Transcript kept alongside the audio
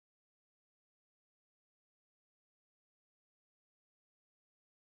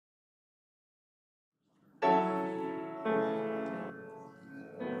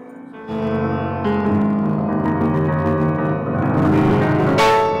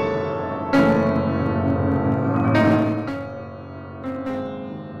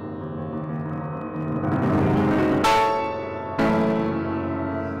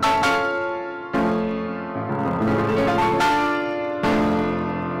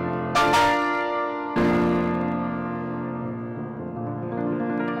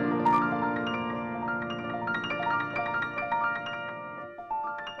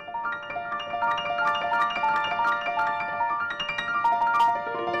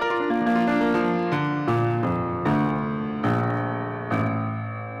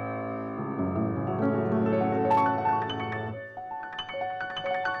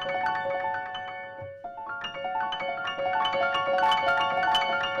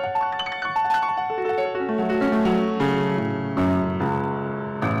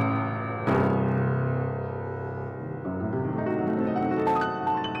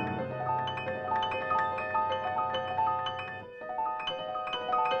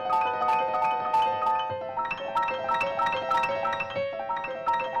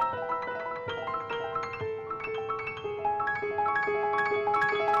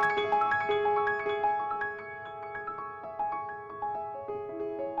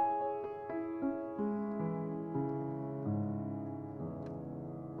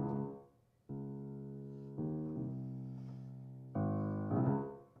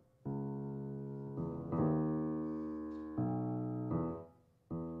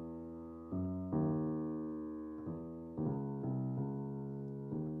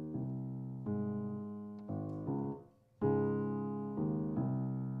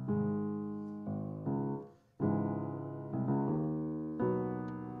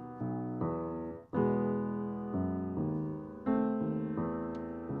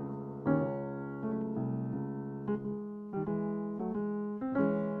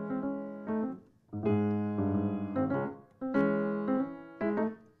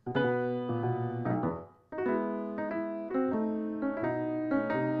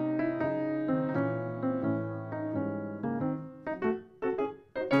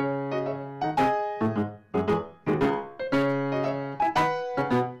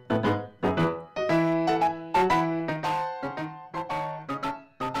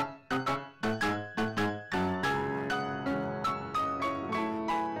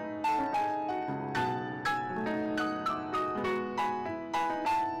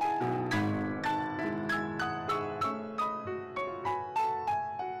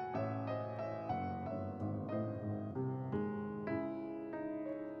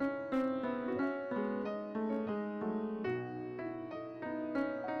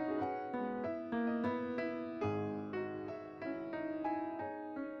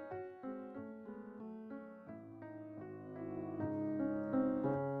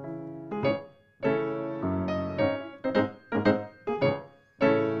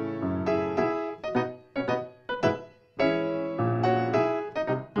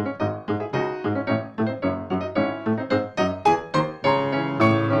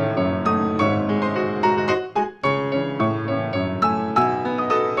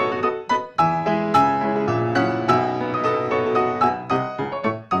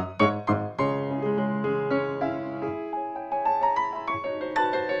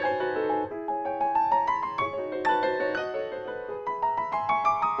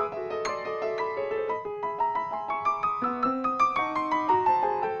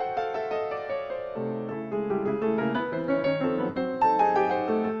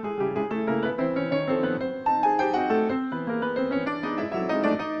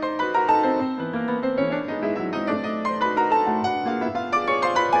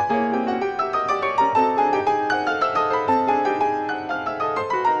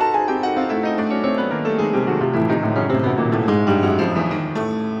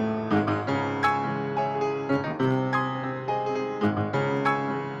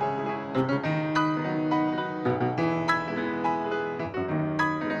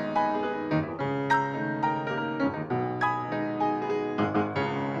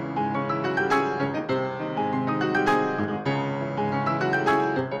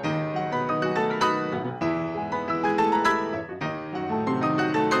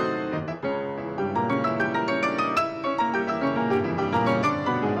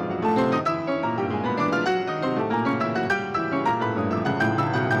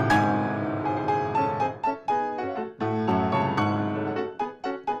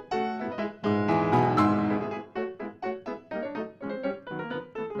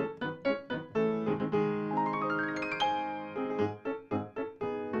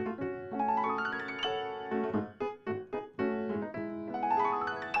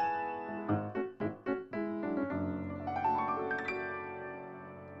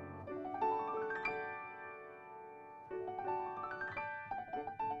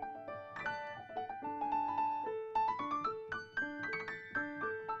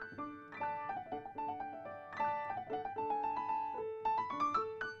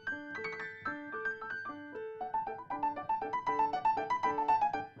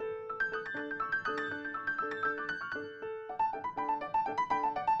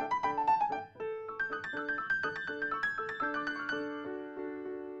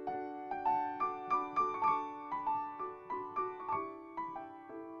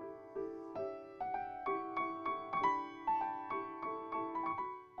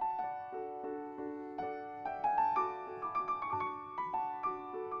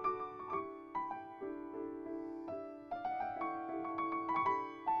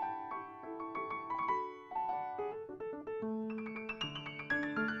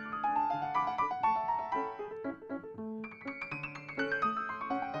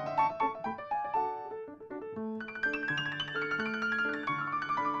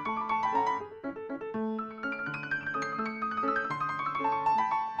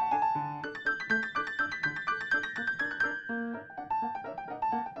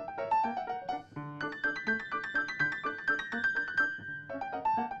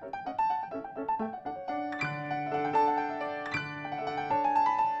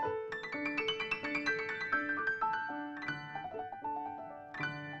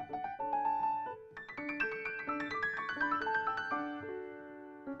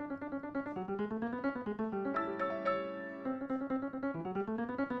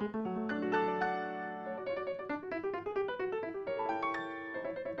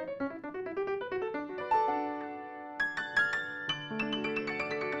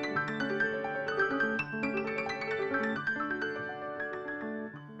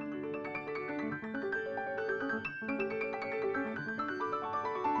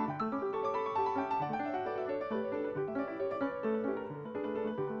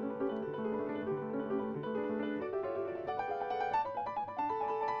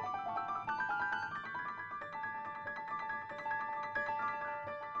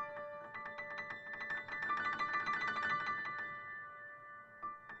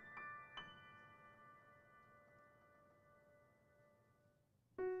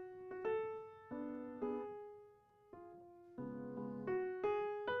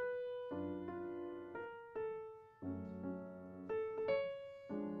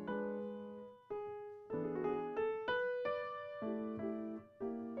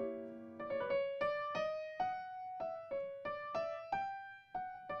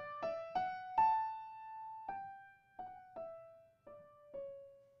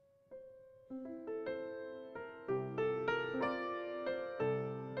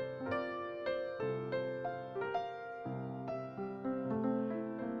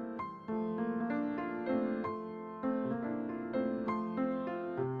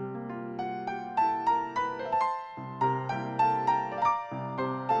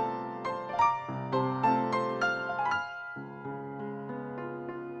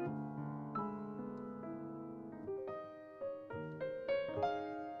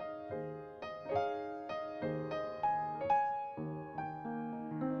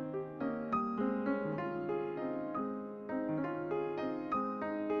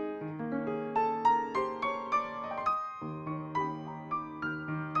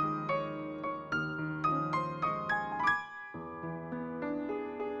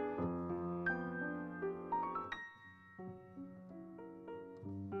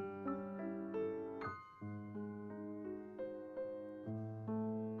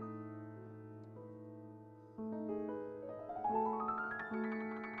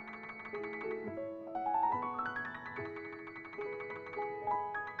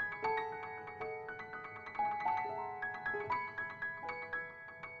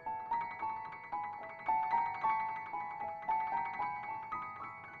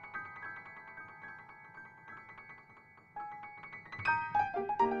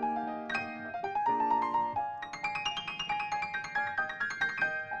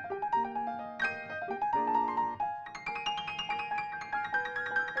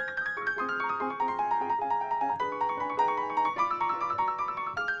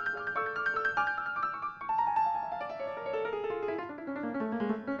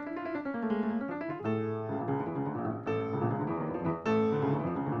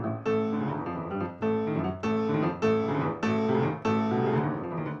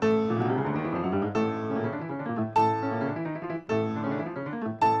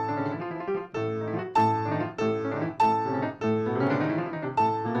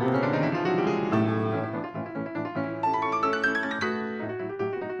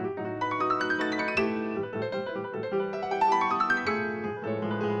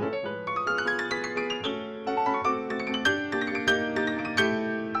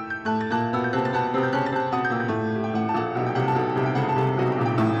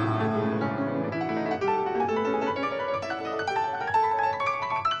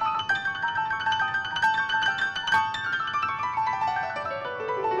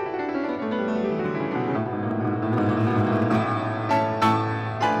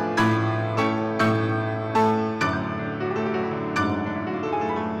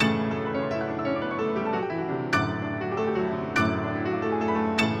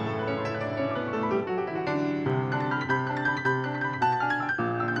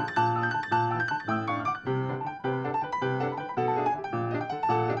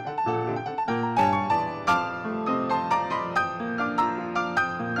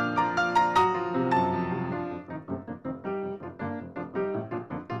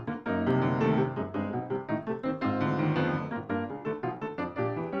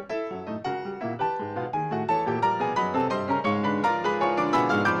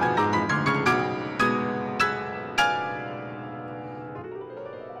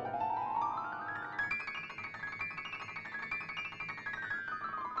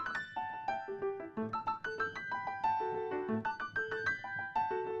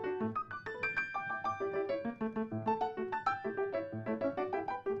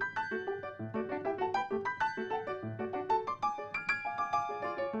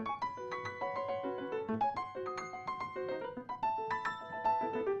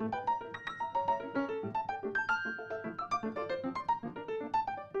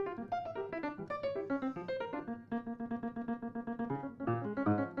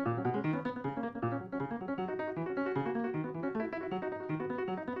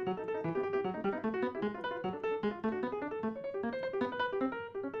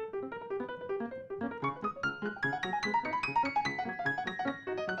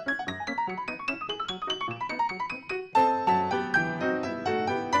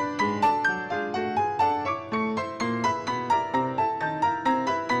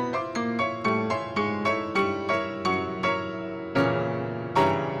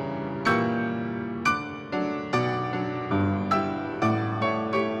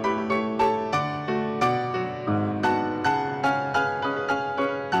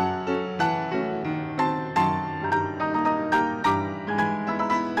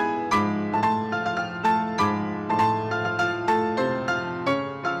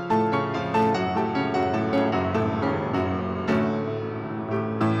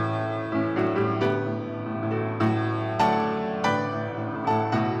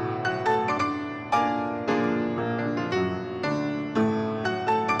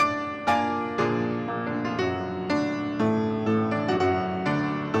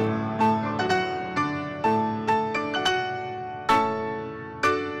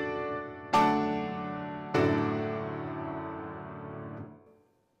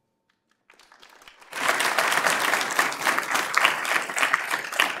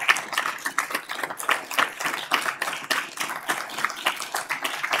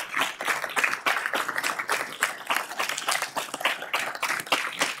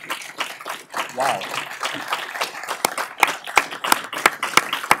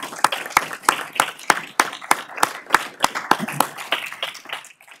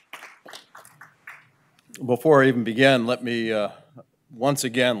Before I even begin, let me, once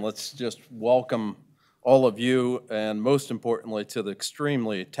again, let's just welcome all of you, and most importantly, to the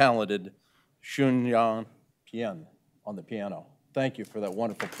extremely talented Shunyan Pian on the piano. Thank you for that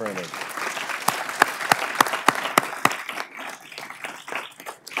wonderful prelude.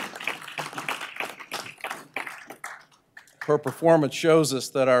 Her performance shows us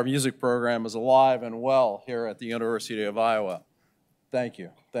that our music program is alive and well here at the University of Iowa. Thank you.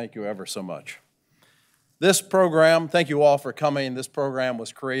 Thank you ever so much. This program, thank you all for coming. This program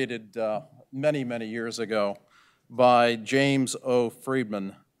was created many, many years ago by James O.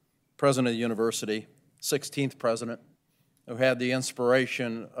 Friedman, president of the university, 16th president, who had the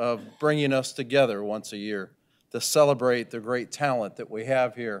inspiration of bringing us together once a year to celebrate the great talent that we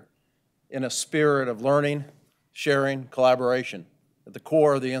have here in a spirit of learning, sharing, collaboration. At the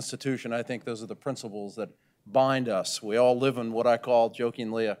core of the institution, I think those are the principles that bind us. We all live in what I call,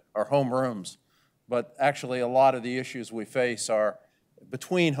 jokingly, our home rooms. But actually, a lot of the issues we face are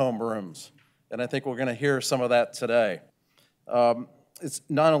between home rooms, and I think we're going to hear some of that today. It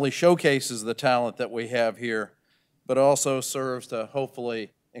not only showcases the talent that we have here, but also serves to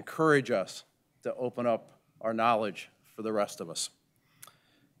hopefully encourage us to open up our knowledge for the rest of us.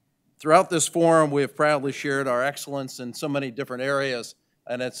 Throughout this forum, we have proudly shared our excellence in so many different areas,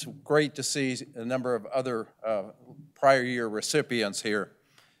 and it's great to see a number of other prior year recipients here.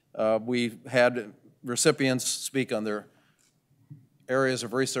 We've had recipients speak on their areas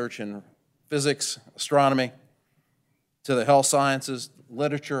of research in physics, astronomy, to the health sciences,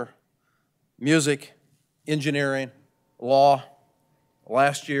 literature, music, engineering, law.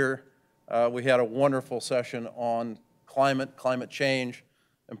 Last year, we had a wonderful session on climate change,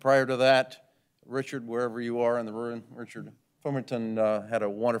 and prior to that, Richard, wherever you are in the room, Richard Fumerton had a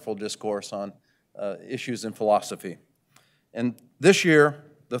wonderful discourse on issues in philosophy. And this year,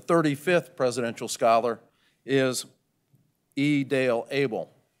 the 35th presidential scholar is E. Dale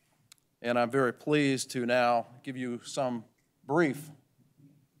Abel. And I'm very pleased to now give you some brief,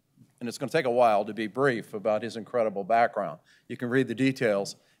 and it's going to take a while to be brief, about his incredible background. You can read the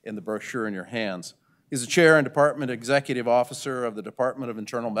details in the brochure in your hands. He's a chair and department executive officer of the Department of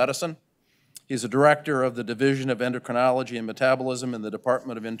Internal Medicine. He's a director of the Division of Endocrinology and Metabolism in the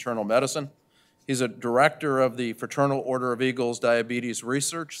Department of Internal Medicine. He's a director of the Fraternal Order of Eagles Diabetes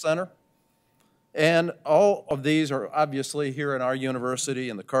Research Center. And all of these are obviously here in our university,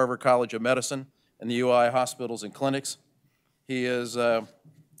 in the Carver College of Medicine, and the UI hospitals and clinics. He is,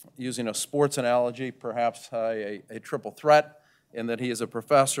 using a sports analogy, perhaps a triple threat, in that he is a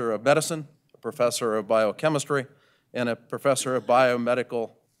professor of medicine, a professor of biochemistry, and a professor of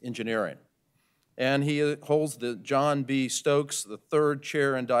biomedical engineering. And he holds the John B. Stokes III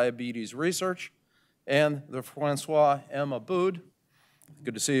Chair in Diabetes Research and the François M. Abboud,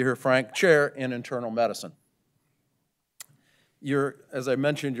 good to see you here, Frank, Chair in Internal Medicine. As I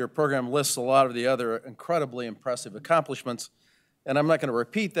mentioned, your program lists a lot of the other incredibly impressive accomplishments, and I'm not going to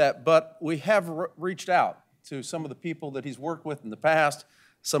repeat that, but we have reached out to some of the people that he's worked with in the past,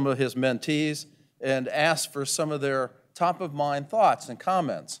 some of his mentees, and asked for some of their top-of-mind thoughts and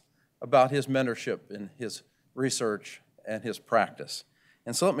comments about his mentorship in his research and his practice.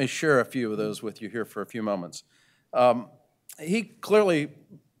 And so let me share a few of those with you here for a few moments. He clearly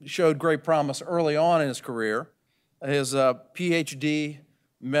showed great promise early on in his career. His PhD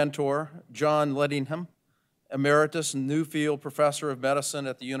mentor, John Lettingham, Emeritus Newfield Professor of Medicine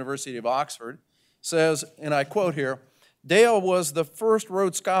at the University of Oxford, says, and I quote here, "Dale was the first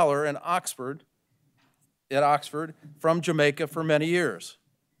Rhodes Scholar at Oxford from Jamaica for many years."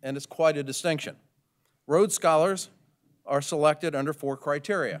 And it's quite a distinction. Rhodes Scholars are selected under 4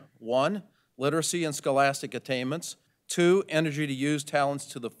 criteria. 1, literacy and scholastic attainments. 2, energy to use talents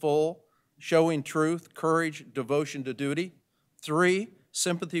to the full, showing truth, courage, devotion to duty. 3,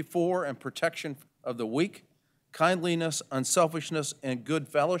 sympathy for and protection of the weak, kindliness, unselfishness, and good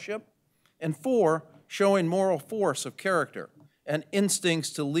fellowship. And 4, showing moral force of character and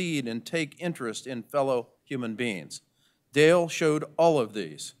instincts to lead and take interest in fellow human beings. Dale showed all of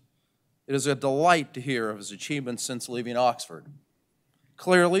these. It is a delight to hear of his achievements since leaving Oxford.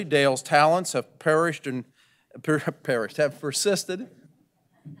 Clearly, Dale's talents have persisted,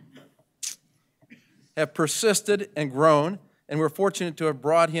 and grown, and we're fortunate to have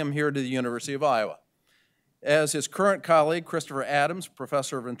brought him here to the University of Iowa. As his current colleague, Christopher Adams,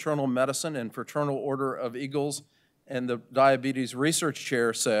 professor of internal medicine and Fraternal Order of Eagles and the Diabetes Research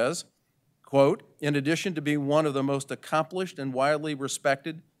Chair, says, quote, "In addition to being one of the most accomplished and widely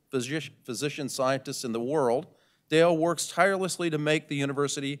respected physician scientists in the world, Dale works tirelessly to make the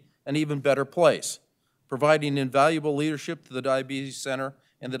university an even better place, providing invaluable leadership to the Diabetes Center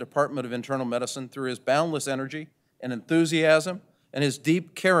in the Department of Internal Medicine through his boundless energy and enthusiasm and his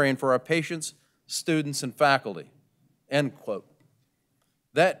deep caring for our patients, students, and faculty." End quote.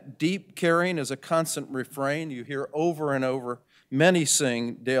 That deep caring is a constant refrain you hear over and over. Many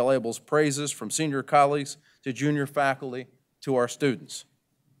sing Dale Abel's praises, from senior colleagues to junior faculty to our students.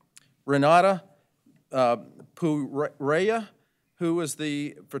 Renata Pureya, who is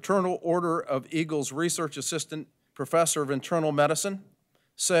the Fraternal Order of Eagles Research Assistant Professor of Internal Medicine,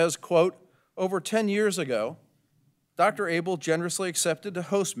 says, quote, "Over 10 years ago, Dr. Abel generously accepted to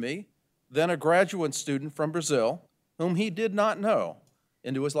host me, then a graduate student from Brazil, whom he did not know,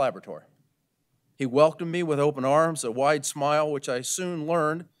 into his laboratory. He welcomed me with open arms, a wide smile, which I soon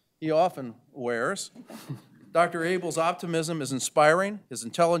learned he often wears. Dr. Abel's optimism is inspiring, his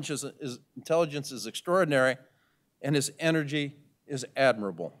intelligence is extraordinary, and his energy is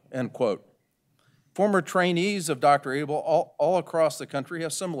admirable," end quote. Former trainees of Dr. Abel all across the country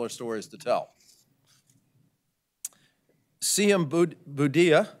have similar stories to tell. Siem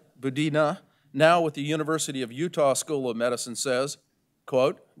Budina, now with the University of Utah School of Medicine, says,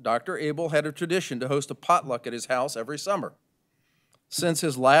 quote, "Dr. Abel had a tradition to host a potluck at his house every summer. Since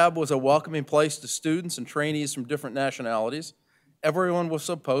his lab was a welcoming place to students and trainees from different nationalities, everyone was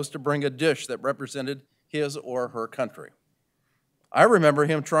supposed to bring a dish that represented his or her country. I remember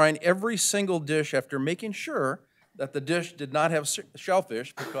him trying every single dish after making sure that the dish did not have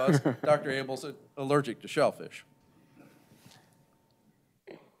shellfish, because Dr. Abel's allergic to shellfish.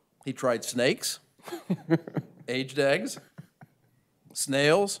 He tried snakes, aged eggs,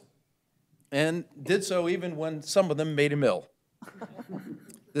 snails, and did so even when some of them made him ill.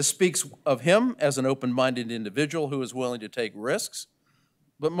 This speaks of him as an open-minded individual who is willing to take risks,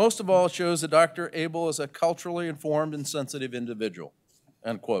 but most of all, it shows that Dr. Abel is a culturally informed and sensitive individual,"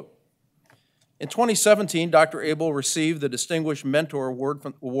 end quote. In 2017, Dr. Abel received the Distinguished Mentor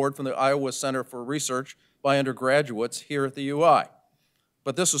Award from the Iowa Center for Research by undergraduates here at the UI.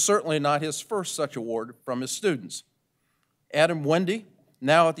 But this is certainly not his first such award from his students. Adam Wendy,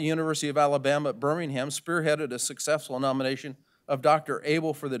 now at the University of Alabama at Birmingham, spearheaded a successful nomination of Dr.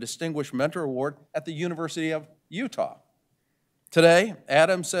 Abel for the Distinguished Mentor Award at the University of Utah. Today,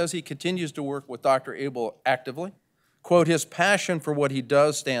 Adam says he continues to work with Dr. Abel actively. Quote, "His passion for what he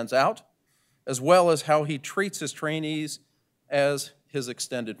does stands out, as well as how he treats his trainees as his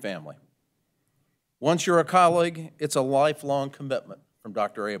extended family. Once you're a colleague, it's a lifelong commitment from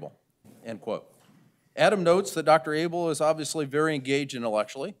Dr. Abel," end quote. Adam notes that Dr. Abel is obviously very engaged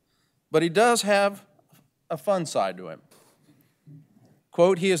intellectually, but he does have a fun side to him.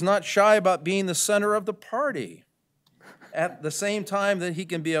 Quote, "He is not shy about being the center of the party. At the same time that he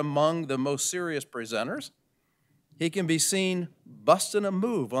can be among the most serious presenters, he can be seen busting a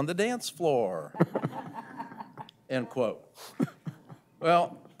move on the dance floor," end quote.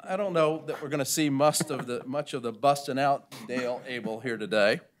 Well, I don't know that we're going to see much of the busting out Dale Abel here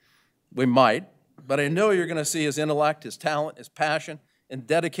today. We might, but I know you're going to see his intellect, his talent, his passion, and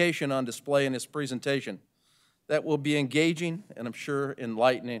dedication on display in his presentation. That will be engaging and, I'm sure,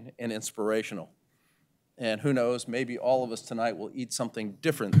 enlightening and inspirational. And who knows, maybe all of us tonight will eat something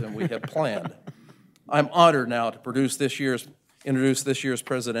different than we had planned. I'm honored now to introduce this year's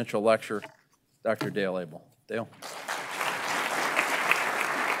presidential lecturer, Dr. Dale Abel. Dale.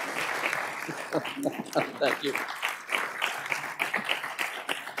 Thank you.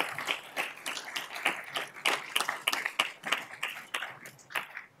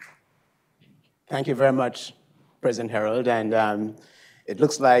 Thank you very much, President Harold. And it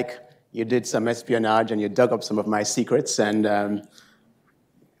looks like you did some espionage and you dug up some of my secrets. And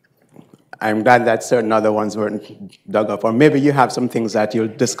I'm glad that certain other ones weren't dug up. Or maybe you have some things that you'll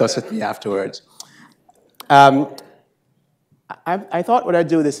discuss with me afterwards. I thought what I'd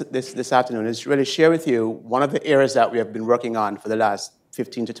do this afternoon is really share with you one of the areas that we have been working on for the last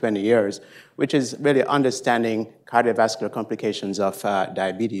 15 to 20 years, which is really understanding cardiovascular complications of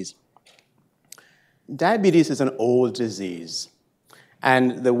diabetes. Diabetes is an old disease,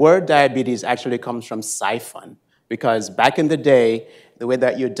 and the word diabetes actually comes from siphon, because back in the day, the way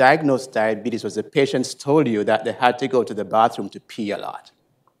that you diagnosed diabetes was the patients told you that they had to go to the bathroom to pee a lot.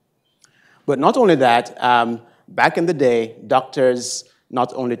 But not only that, back in the day, doctors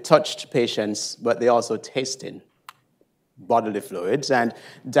not only touched patients, but they also tasted bodily fluids. And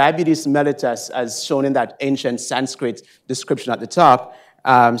diabetes mellitus, as shown in that ancient Sanskrit description at the top,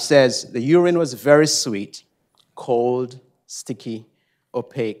 says the urine was very sweet, cold, sticky,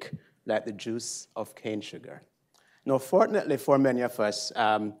 opaque, like the juice of cane sugar. Now, fortunately for many of us,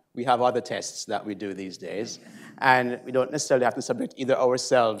 we have other tests that we do these days, and we don't necessarily have to subject either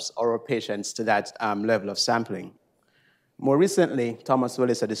ourselves or our patients to that level of sampling. More recently, Thomas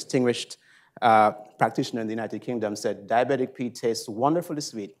Willis, a distinguished practitioner in the United Kingdom, said diabetic pea tastes wonderfully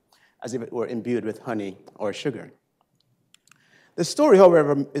sweet, as if it were imbued with honey or sugar. The story,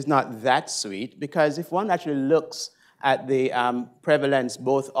 however, is not that sweet, because if one actually looks at the prevalence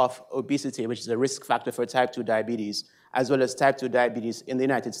both of obesity, which is a risk factor for type 2 diabetes, as well as type 2 diabetes in the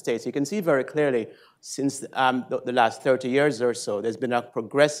United States, you can see very clearly since the last 30 years or so, there's been a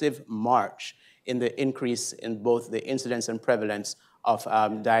progressive march in the increase in both the incidence and prevalence of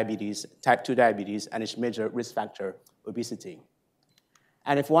diabetes, type 2 diabetes, and its major risk factor, obesity.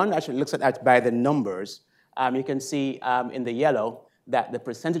 And if one actually looks at that by the numbers, you can see in the yellow that the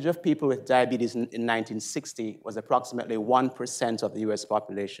percentage of people with diabetes in 1960 was approximately 1% of the US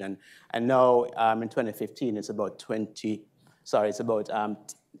population. And now in 2015, it's about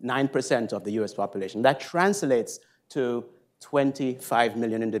 9% of the US population. That translates to 25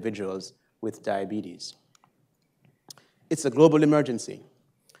 million individuals with diabetes. It's a global emergency.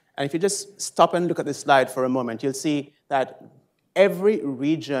 And if you just stop and look at this slide for a moment, you'll see that every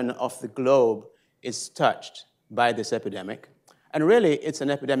region of the globe is touched by this epidemic. And really, it's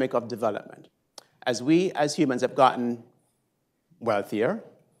an epidemic of development. As we, as humans, have gotten wealthier,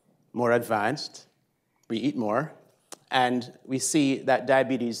 more advanced, we eat more, and we see that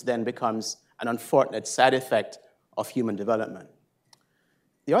diabetes then becomes an unfortunate side effect of human development.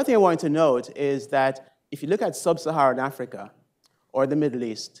 The other thing I want to note is that if you look at sub-Saharan Africa or the Middle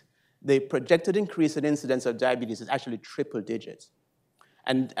East, the projected increase in incidence of diabetes is actually triple digits.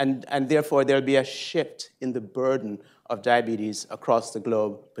 And therefore, there'll be a shift in the burden of diabetes across the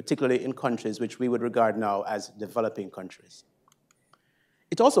globe, particularly in countries which we would regard now as developing countries.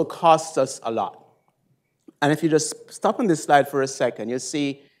 It also costs us a lot. And if you just stop on this slide for a second, you'll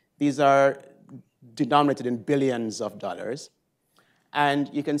see these are denominated in billions of dollars. And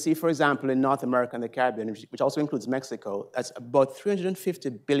you can see, for example, in North America and the Caribbean, which also includes Mexico, that's about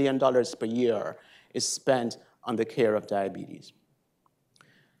 $350 billion per year is spent on the care of diabetes.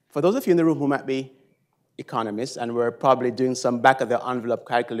 For those of you in the room who might be economists, and we're probably doing some back-of-the-envelope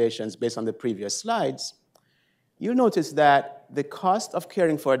calculations based on the previous slides, you'll notice that the cost of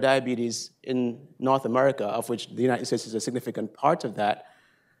caring for diabetes in North America, of which the United States is a significant part of that,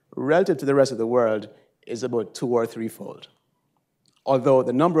 relative to the rest of the world, is about 2- or 3-fold. Although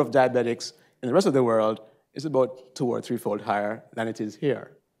the number of diabetics in the rest of the world is about 2- or 3-fold higher than it is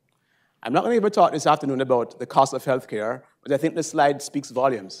here. I'm not going to give a talk this afternoon about the cost of healthcare, but I think this slide speaks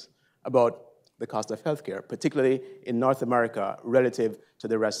volumes about the cost of healthcare, particularly in North America relative to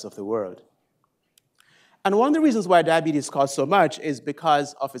the rest of the world. And one of the reasons why diabetes costs so much is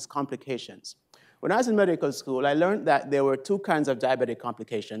because of its complications. When I was in medical school, I learned that there were 2 kinds of diabetic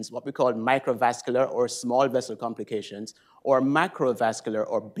complications, what we call microvascular or small vessel complications, or macrovascular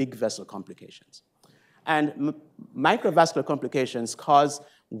or big vessel complications. And microvascular complications cause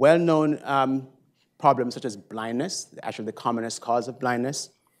well-known problems such as blindness, actually the commonest cause of blindness,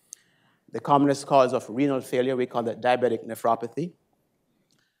 the commonest cause of renal failure, we call that diabetic nephropathy,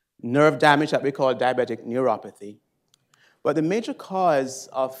 nerve damage that we call diabetic neuropathy. But the major cause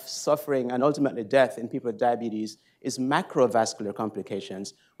of suffering and ultimately death in people with diabetes is macrovascular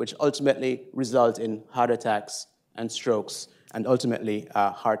complications, which ultimately result in heart attacks and strokes and ultimately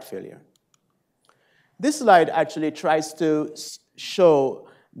heart failure. This slide actually tries to show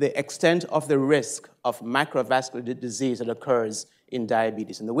the extent of the risk of macrovascular disease that occurs in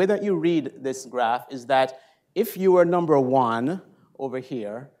diabetes. And the way that you read this graph is that if you were number 1 over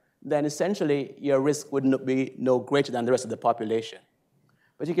here, then essentially your risk would be no greater than the rest of the population.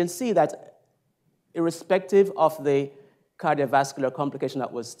 But you can see that irrespective of the cardiovascular complication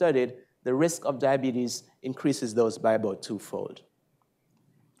that was studied, the risk of diabetes increases those by about 2-fold.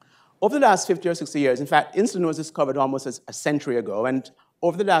 Over the last 50 or 60 years, in fact, insulin was discovered almost a century ago, and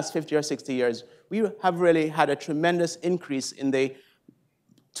over the last 50 or 60 years, we have really had a tremendous increase in the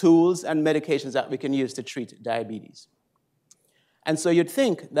tools and medications that we can use to treat diabetes. And so you'd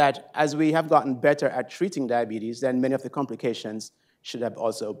think that as we have gotten better at treating diabetes, then many of the complications should have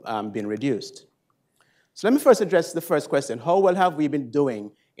also been reduced. So let me first address the first question. How well have we been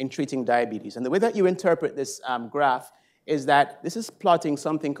doing in treating diabetes? And the way that you interpret this graph is that this is plotting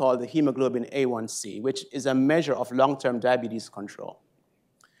something called the hemoglobin A1C, which is a measure of long-term diabetes control.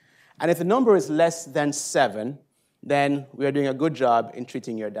 And if the number is less than 7, then we are doing a good job in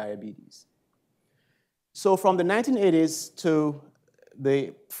treating your diabetes. So from the 1980s to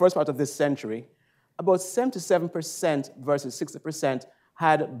the first part of this century, about 77% versus 60%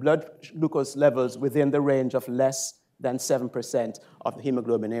 had blood glucose levels within the range of less than 7% of the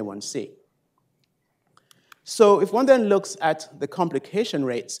hemoglobin A1C. So if one then looks at the complication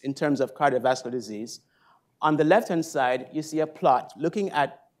rates in terms of cardiovascular disease, On the left-hand side, you see a plot looking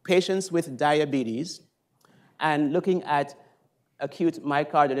at patients with diabetes and looking at acute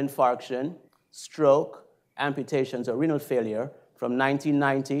myocardial infarction, stroke, amputations, or renal failure from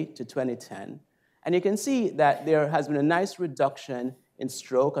 1990 to 2010. And you can see that there has been a nice reduction in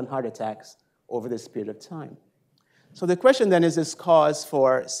stroke and heart attacks over this period of time. So the question then is this cause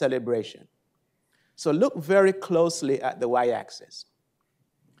for celebration? So look very closely at the y-axis.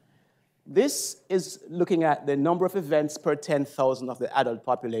 This is looking at the number of events per 10,000 of the adult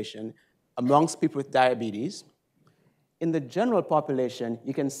population amongst people with diabetes. In the general population,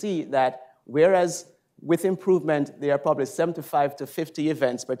 you can see that whereas with improvement, there are probably 75 to 50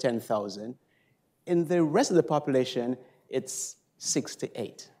 events per 10,000, in the rest of the population, it's 6 to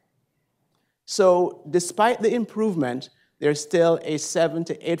 8. So despite the improvement, there's still a 7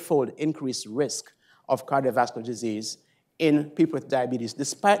 to 8-fold increased risk of cardiovascular disease in people with diabetes,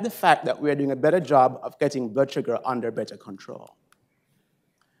 despite the fact that we're doing a better job of getting blood sugar under better control.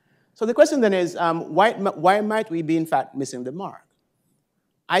 So the question then is, why might we be, in fact, missing the mark?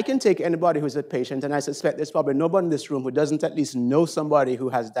 I can take anybody who's a patient, and I suspect there's probably nobody in this room who doesn't at least know somebody who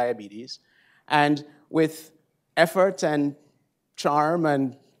has diabetes, and with effort and charm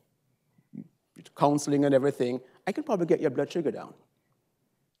and counseling and everything, I can probably get your blood sugar down.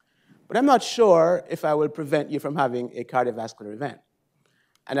 But I'm not sure if I will prevent you from having a cardiovascular event.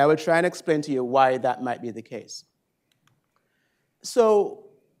 And I will try and explain to you why that might be the case. So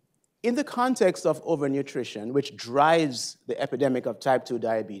in the context of overnutrition, which drives the epidemic of type 2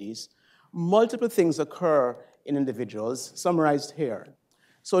 diabetes, multiple things occur in individuals, summarized here.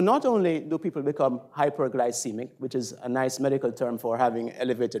 So not only do people become hyperglycemic, which is a nice medical term for having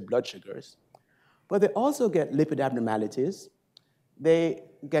elevated blood sugars, but they also get lipid abnormalities. They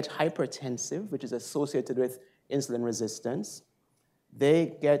get hypertensive, which is associated with insulin resistance.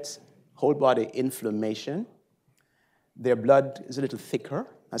 They get whole body inflammation. Their blood is a little thicker.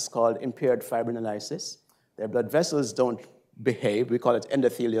 That's called impaired fibrinolysis. Their blood vessels don't behave. We call it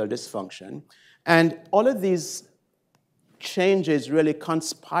endothelial dysfunction. And all of these changes really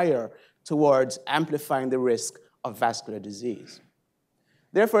conspire towards amplifying the risk of vascular disease.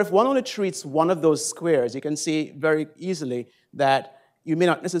 Therefore, if one only treats one of those squares, you can see very easily that you may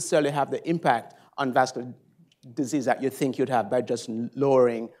not necessarily have the impact on vascular disease that you think you'd have by just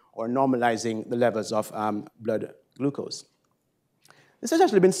lowering or normalizing the levels of blood glucose. This has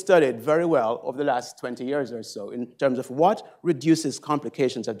actually been studied very well over the last 20 years or so in terms of what reduces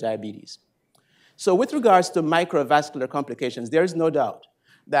complications of diabetes. So with regards to microvascular complications, there is no doubt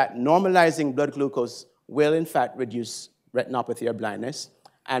that normalizing blood glucose will in fact reduce retinopathy or blindness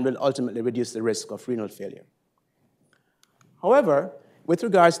and will ultimately reduce the risk of renal failure. However, with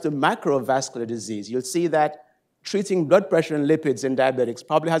regards to macrovascular disease, you'll see that treating blood pressure and lipids in diabetics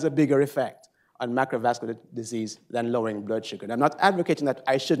probably has a bigger effect on macrovascular disease than lowering blood sugar. And I'm not advocating that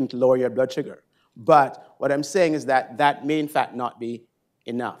I shouldn't lower your blood sugar, but what I'm saying is that that may in fact not be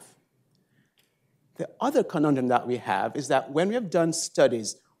enough. The other conundrum that we have is that when we have done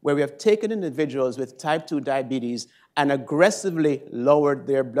studies where we have taken individuals with type 2 diabetes and aggressively lowered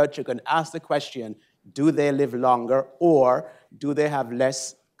their blood sugar and asked the question, do they live longer or do they have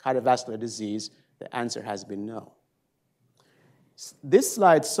less cardiovascular disease? The answer has been no. This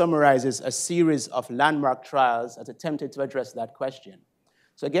slide summarizes a series of landmark trials that attempted to address that question.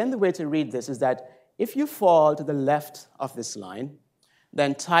 So again, the way to read this is that if you fall to the left of this line,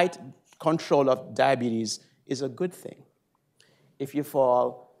 then tight control of diabetes is a good thing. If you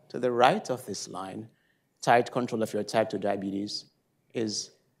fall to the right of this line, tight control of your type 2 diabetes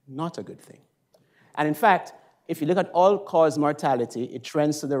is not a good thing. And in fact, if you look at all-cause mortality, it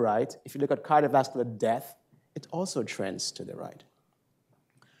trends to the right. If you look at cardiovascular death, it also trends to the right.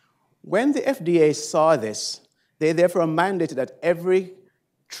 When the FDA saw this, they therefore mandated that every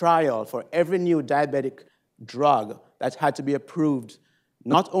trial for every new diabetic drug that had to be approved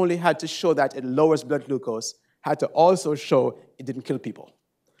not only had to show that it lowers blood glucose, had to also show it didn't kill people.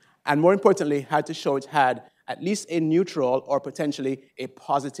 And more importantly, had to show it had at least a neutral or potentially a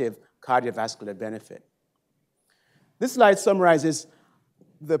positive cardiovascular benefit. This slide summarizes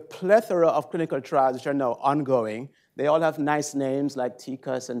the plethora of clinical trials which are now ongoing. They all have nice names like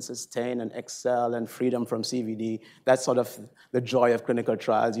TCUS and Sustain and Excel and Freedom from CVD. That's sort of the joy of clinical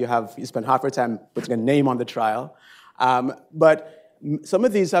trials. You spend half your time putting a name on the trial. But some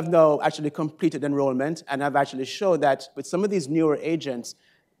of these have now actually completed enrollment and have actually shown that with some of these newer agents,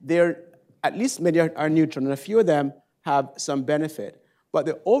 at least many are neutral, and a few of them have some benefit. But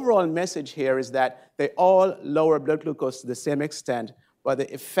the overall message here is that they all lower blood glucose to the same extent, but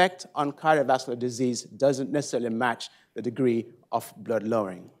the effect on cardiovascular disease doesn't necessarily match the degree of blood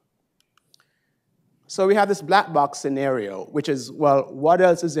lowering. So we have this black box scenario, which is, well, what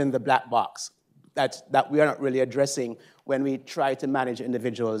else is in the black box that we are not really addressing when we try to manage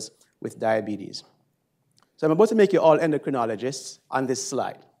individuals with diabetes? So I'm about to make you all endocrinologists on this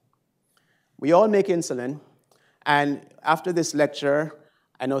slide. We all make insulin, and after this lecture,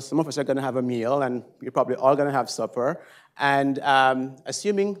 I know some of us are going to have a meal, and you're probably all going to have supper. And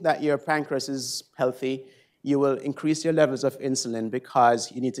assuming that your pancreas is healthy, you will increase your levels of insulin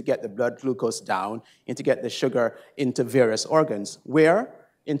because you need to get the blood glucose down, you need to get the sugar into various organs. Where?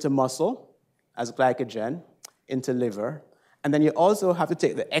 Into muscle as glycogen, into liver, and then you also have to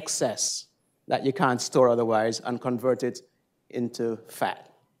take the excess that you can't store otherwise and convert it into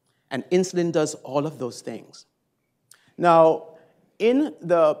fat. And insulin does all of those things. Now, in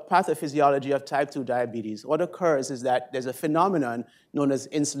the pathophysiology of type 2 diabetes, what occurs is that there's a phenomenon known as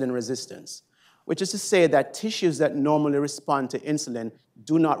insulin resistance, which is to say that tissues that normally respond to insulin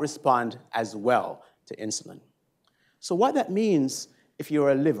do not respond as well to insulin. So what that means, if you're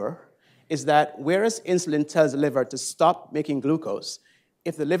a liver, is that whereas insulin tells the liver to stop making glucose,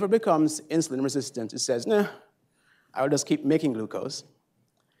 if the liver becomes insulin resistant, it says, nah, I'll just keep making glucose.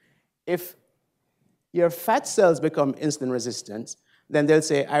 If your fat cells become insulin resistant, then they'll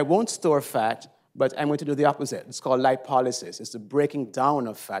say, I won't store fat, but I'm going to do the opposite. It's called lipolysis. It's the breaking down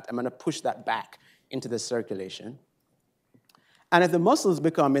of fat. I'm going to push that back into the circulation. And if the muscles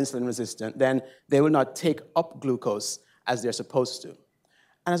become insulin resistant, then they will not take up glucose as they're supposed to.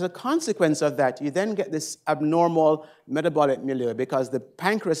 And as a consequence of that, you then get this abnormal metabolic milieu because the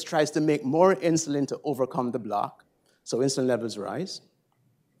pancreas tries to make more insulin to overcome the block, so insulin levels rise.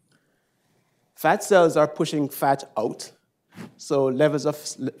 Fat cells are pushing fat out, so levels of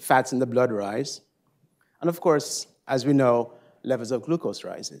fats in the blood rise. And of course, as we know, levels of glucose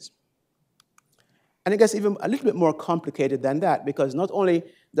rises. And it gets even a little bit more complicated than that because not only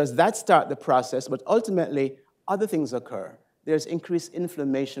does that start the process, but ultimately other things occur. There's increased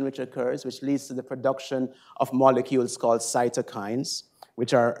inflammation which occurs, which leads to the production of molecules called cytokines,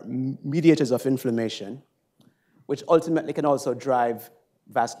 which are mediators of inflammation, which ultimately can also drive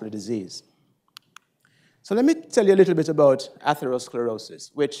vascular disease. So let me tell you a little bit about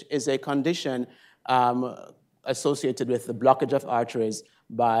atherosclerosis, which is a condition associated with the blockage of arteries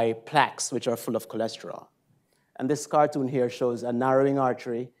by plaques, which are full of cholesterol. And this cartoon here shows a narrowing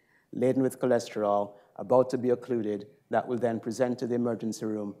artery laden with cholesterol about to be occluded that will then present to the emergency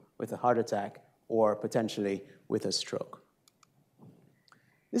room with a heart attack or potentially with a stroke.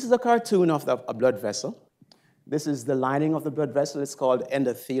 This is a cartoon of a blood vessel. This is the lining of the blood vessel. It's called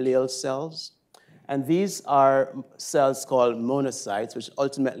endothelial cells. And these are cells called monocytes, which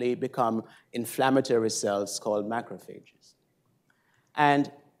ultimately become inflammatory cells called macrophages.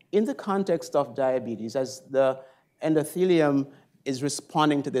 And in the context of diabetes, as the endothelium is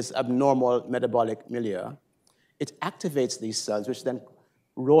responding to this abnormal metabolic milieu, it activates these cells, which then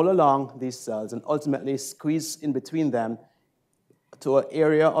roll along these cells and ultimately squeeze in between them to an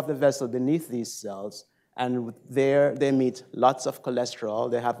area of the vessel beneath these cells. And there they meet lots of cholesterol.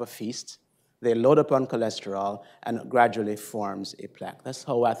 They have a feast. They load upon cholesterol and gradually forms a plaque. That's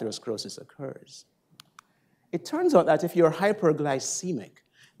how atherosclerosis occurs. It turns out that if you're hyperglycemic,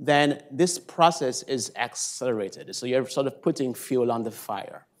 then this process is accelerated. So you're sort of putting fuel on the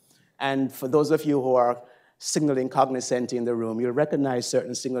fire. And for those of you who are signaling cognoscenti in the room, you'll recognize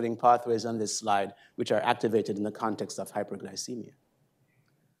certain signaling pathways on this slide which are activated in the context of hyperglycemia.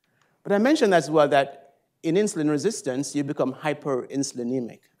 But I mentioned as well that in insulin resistance, you become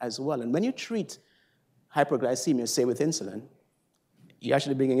hyperinsulinemic as well. And when you treat hyperglycemia, say with insulin, you're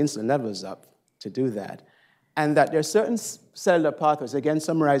actually bringing insulin levels up to do that. And that there are certain cellular pathways, again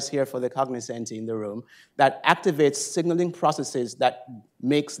summarized here for the cognoscenti in the room, that activates signaling processes that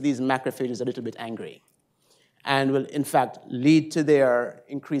makes these macrophages a little bit angry and will, in fact, lead to their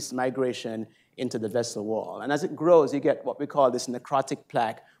increased migration into the vessel wall. And as it grows, you get what we call this necrotic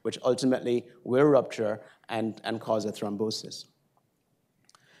plaque, which ultimately will rupture and cause a thrombosis.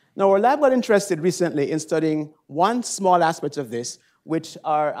 Now, our lab got interested recently in studying one small aspect of this, which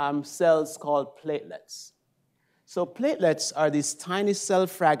are cells called platelets. So platelets are these tiny cell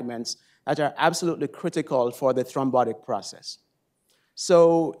fragments that are absolutely critical for the thrombotic process.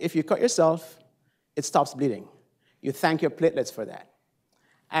 So if you cut yourself, it stops bleeding. You thank your platelets for that.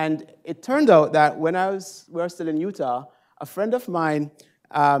 And it turned out that when we were still in Utah, a friend of mine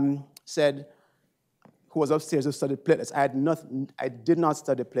said, who was upstairs who studied platelets, I did not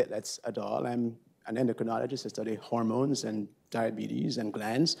study platelets at all. I'm an endocrinologist. I study hormones and diabetes and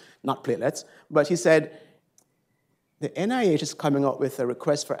glands, not platelets. But he said, the NIH is coming up with a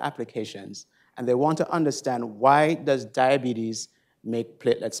request for applications, and they want to understand why does diabetes make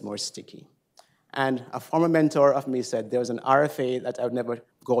platelets more sticky. And a former mentor of me said there was an RFA that I would never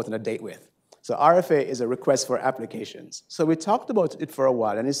go out on a date with. So RFA is a request for applications. So we talked about it for a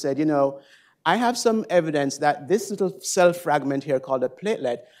while, and he said, you know, I have some evidence that this little cell fragment here called a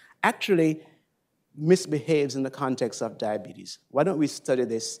platelet actually misbehaves in the context of diabetes. Why don't we study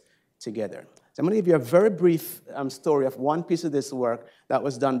this together? So I'm going to give you a very brief story of one piece of this work that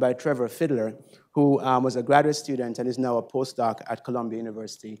was done by Trevor Fiddler, who was a graduate student and is now a postdoc at Columbia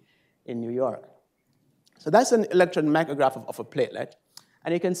University in New York. So that's an electron micrograph of a platelet.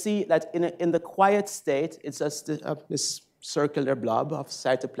 And you can see that in the quiet state, it's just this circular blob of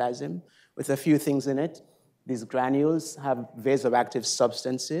cytoplasm with a few things in it. These granules have vasoactive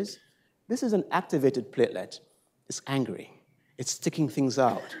substances. This is an activated platelet. It's angry. It's sticking things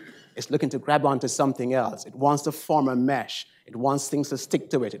out. It's looking to grab onto something else. It wants to form a mesh. It wants things to stick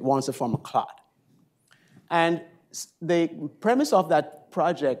to it. It wants to form a clot. And the premise of that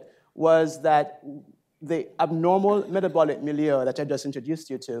project was that the abnormal metabolic milieu that I just introduced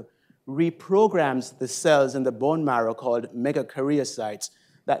you to reprograms the cells in the bone marrow called megakaryocytes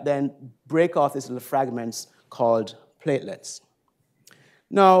that then break off these little fragments called platelets.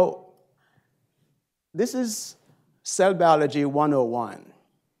 Now, this is cell biology 101.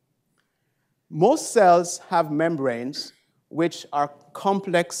 Most cells have membranes which are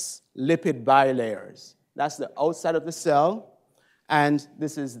complex lipid bilayers. That's the outside of the cell, and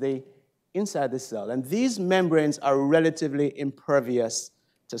this is the inside the cell. And these membranes are relatively impervious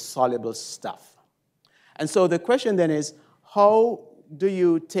to soluble stuff. And so the question then is, how do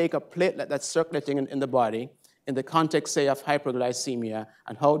you take a platelet that's circulating in the body in the context, say, of hyperglycemia,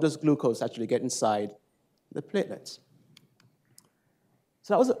 and how does glucose actually get inside the platelets?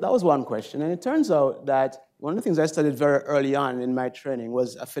 So that was one question. And it turns out that one of the things I studied very early on in my training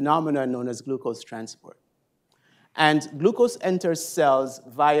was a phenomenon known as glucose transport. And glucose enters cells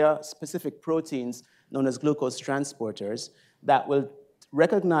via specific proteins known as glucose transporters that will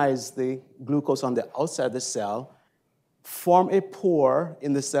recognize the glucose on the outside of the cell, form a pore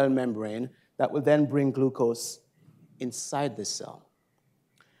in the cell membrane that will then bring glucose inside the cell.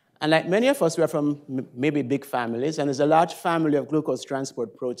 And like many of us, we are from maybe big families, and there's a large family of glucose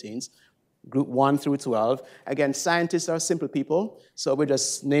transport proteins, group 1 through 12. Again, scientists are simple people, so we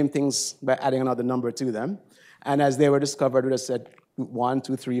just name things by adding another number to them. And as they were discovered, we just said 1,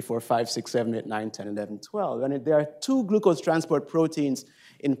 2, 3, 4, 5, 6, 7, 8, 9, 10, 11, 12. And there are 2 glucose transport proteins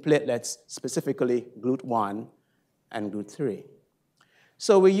in platelets, specifically GLUT1 and GLUT3.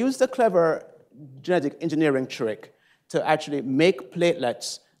 So we used a clever genetic engineering trick to actually make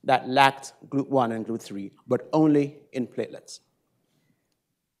platelets that lacked GLUT1 and GLUT3, but only in platelets.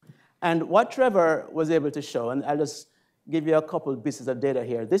 And what Trevor was able to show, and I'll just give you a couple pieces of data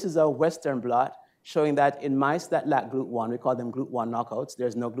here. This is a Western blot showing that in mice that lack GLUT1, we call them GLUT1 knockouts,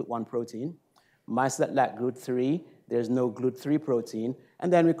 there's no GLUT1 protein. Mice that lack GLUT3, there's no GLUT3 protein.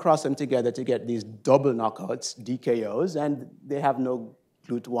 And then we cross them together to get these double knockouts, DKOs, and they have no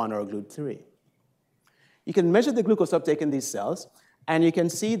GLUT1 or GLUT3. You can measure the glucose uptake in these cells, and you can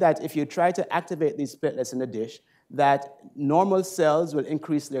see that if you try to activate these platelets in a dish, that normal cells will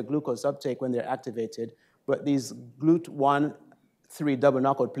increase their glucose uptake when they're activated, but these GLUT1, 3 double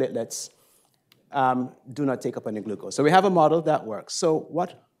knockout platelets do not take up any glucose. So we have a model that works. So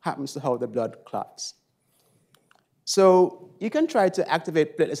what happens to how the blood clots? So you can try to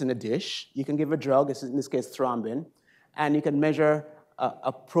activate platelets in a dish. You can give a drug, in this case thrombin, and you can measure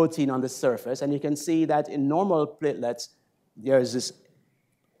a protein on the surface, and you can see that in normal platelets, there's this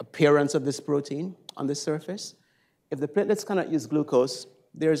appearance of this protein on the surface. If the platelets cannot use glucose,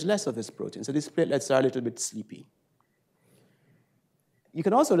 there's less of this protein. So these platelets are a little bit sleepy. You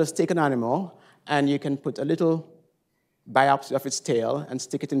can also just take an animal, and you can put a little biopsy of its tail and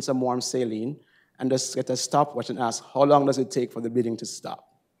stick it in some warm saline, and just get a stopwatch and ask, how long does it take for the bleeding to stop?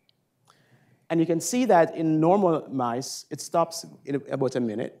 And you can see that in normal mice, it stops in about a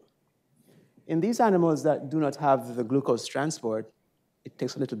minute. In these animals that do not have the glucose transport, it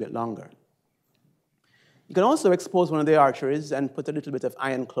takes a little bit longer. You can also expose one of the arteries and put a little bit of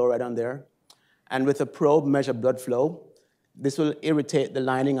iron chloride on there, and with a probe, measure blood flow. This will irritate the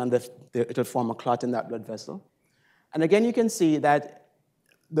lining, and it'll form a clot in that blood vessel. And again, you can see that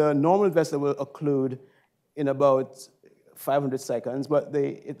the normal vessel will occlude in about 500 seconds, but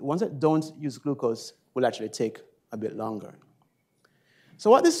the ones that don't use glucose will actually take a bit longer. So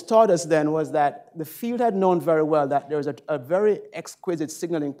what this taught us then was that the field had known very well that there was a very exquisite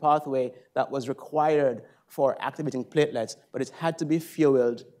signaling pathway that was required for activating platelets, but it had to be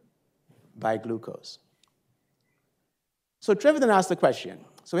fueled by glucose. So Trevor then asked the question,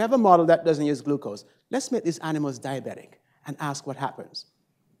 so we have a model that doesn't use glucose. Let's make these animals diabetic and ask what happens.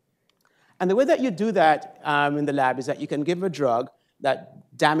 And the way that you do that in the lab is that you can give a drug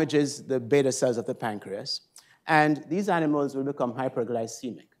that damages the beta cells of the pancreas, and these animals will become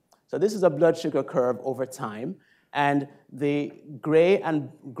hyperglycemic. So this is a blood sugar curve over time, and the gray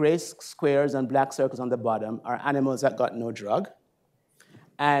squares and black circles on the bottom are animals that got no drug,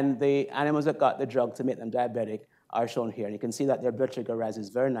 and the animals that got the drug to make them diabetic are shown here. And you can see that their blood sugar rises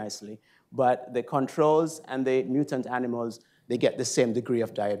very nicely, but the controls and the mutant animals, they get the same degree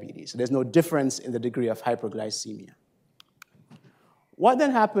of diabetes. So there's no difference in the degree of hyperglycemia. What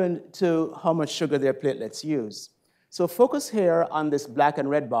then happened to how much sugar their platelets use? So focus here on this black and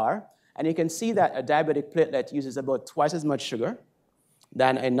red bar, and you can see that a diabetic platelet uses about twice as much sugar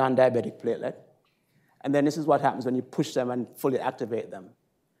than a non-diabetic platelet. And then this is what happens when you push them and fully activate them.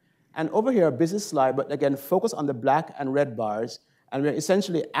 And over here, a busy slide, but again, focus on the black and red bars, and we're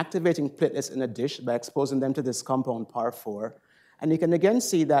essentially activating platelets in a dish by exposing them to this compound PAR4. And you can again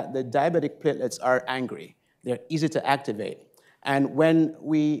see that the diabetic platelets are angry. They're easy to activate. And when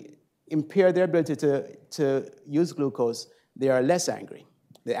we impair their ability to use glucose, they are less angry.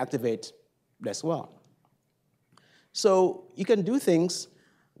 They activate less well. So you can do things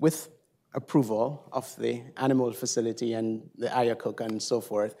with approval of the animal facility and the IACUC and so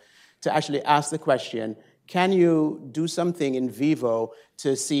forth to actually ask the question, can you do something in vivo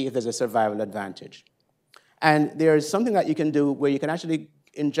to see if there's a survival advantage? And there's something that you can do where you can actually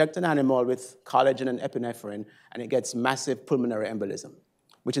inject an animal with collagen and epinephrine, and it gets massive pulmonary embolism,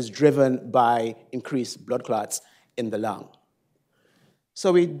 which is driven by increased blood clots in the lung.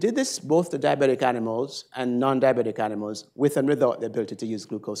 So we did this both to diabetic animals and non-diabetic animals with and without the ability to use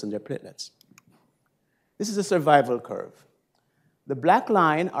glucose in their platelets. This is a survival curve. The black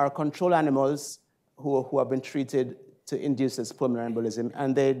line are control animals who have been treated to induce this pulmonary embolism,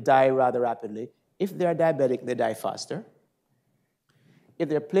 and they die rather rapidly. If they are diabetic, they die faster. If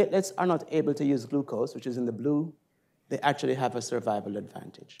their platelets are not able to use glucose, which is in the blue, they actually have a survival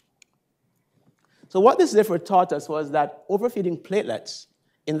advantage. So what this therefore taught us was that overfeeding platelets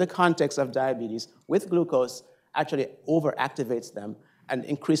in the context of diabetes with glucose actually overactivates them and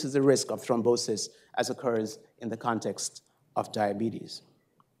increases the risk of thrombosis as occurs in the context of diabetes.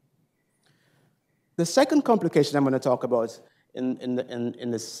 The second complication I'm going to talk about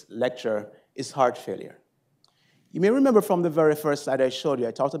in this lecture is heart failure. You may remember from the very first slide I showed you,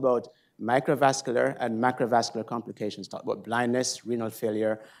 I talked about microvascular and macrovascular complications, talked about blindness, renal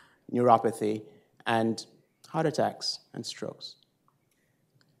failure, neuropathy, and heart attacks and strokes.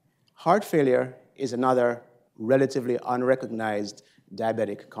 Heart failure is another relatively unrecognized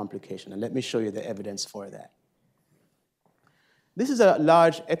diabetic complication, and let me show you the evidence for that. This is a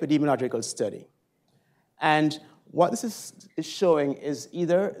large epidemiological study, and what this is showing is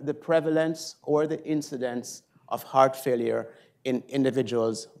either the prevalence or the incidence of heart failure in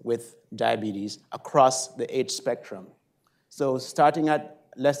individuals with diabetes across the age spectrum. So starting at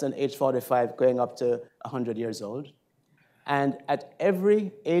less than age 45, going up to 100 years old. And at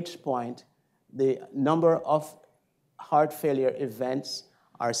every age point, the number of heart failure events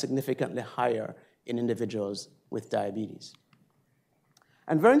are significantly higher in individuals with diabetes.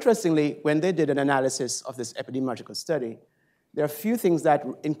 And very interestingly, when they did an analysis of this epidemiological study, there are a few things that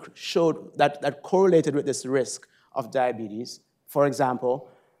showed that correlated with this risk of diabetes. For example,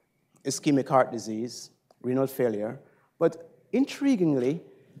 ischemic heart disease, renal failure, but intriguingly,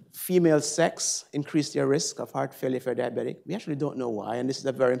 female sex increased their risk of heart failure if you're diabetic. We actually don't know why, and this is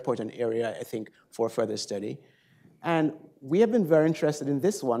a very important area, I think, for further study. And we have been very interested in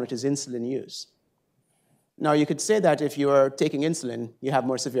this one, which is insulin use. Now, you could say that if you are taking insulin, you have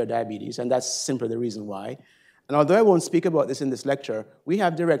more severe diabetes, and that's simply the reason why. And although I won't speak about this in this lecture, we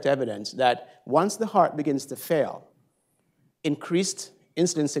have direct evidence that once the heart begins to fail, increased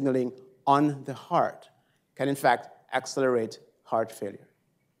insulin signaling on the heart can, in fact, accelerate heart failure.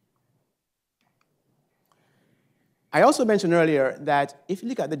 I also mentioned earlier that if you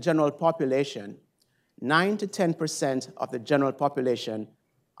look at the general population, 9 to 10% of the general population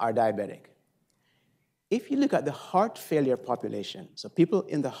are diabetic. If you look at the heart failure population, so people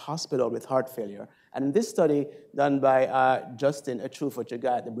in the hospital with heart failure, and in this study done by Justin Achufo, a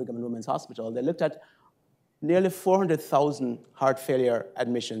guy at the Brigham and Women's Hospital, they looked at nearly 400,000 heart failure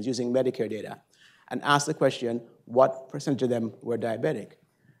admissions using Medicare data and asked the question, what percentage of them were diabetic?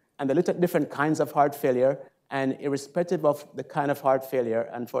 And they looked at different kinds of heart failure, and irrespective of the kind of heart failure,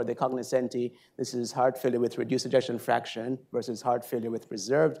 and for the cognoscenti, this is heart failure with reduced ejection fraction versus heart failure with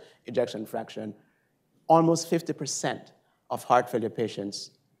preserved ejection fraction, almost 50% of heart failure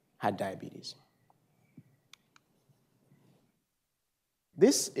patients had diabetes.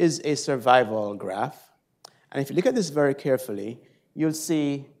 This is a survival graph, and if you look at this very carefully, you'll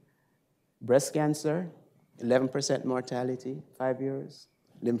see Breast cancer, 11% mortality, 5 years.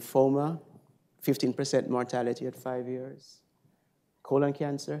 Lymphoma, 15% mortality at 5 years. Colon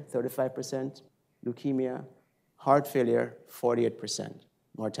cancer, 35%. Leukemia, heart failure, 48%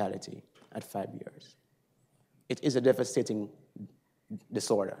 mortality at 5 years. It is a devastating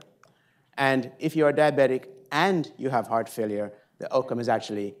disorder. And if you are diabetic and you have heart failure, the outcome is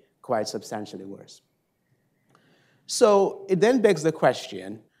actually quite substantially worse. So it then begs the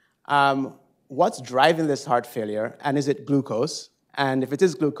question, what's driving this heart failure, and is it glucose? And if it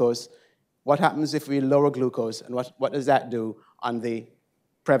is glucose, what happens if we lower glucose, and what does that do on the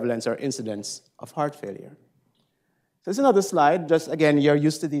prevalence or incidence of heart failure? So this is another slide, just again, you're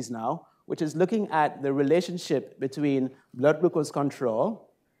used to these now, which is looking at the relationship between blood glucose control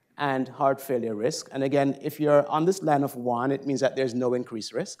and heart failure risk. And again, if you're on this line of 1, it means that there's no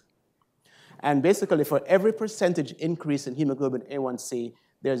increased risk. And basically, for every percentage increase in hemoglobin A1C,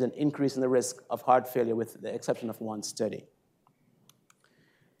 there's an increase in the risk of heart failure with the exception of one study.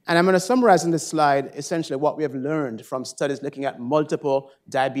 And I'm going to summarize in this slide essentially what we have learned from studies looking at multiple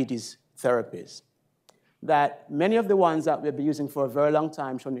diabetes therapies. That many of the ones that we've been using for a very long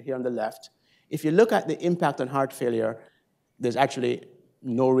time, shown here on the left, if you look at the impact on heart failure, there's actually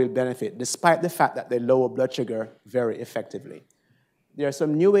no real benefit, despite the fact that they lower blood sugar very effectively. There are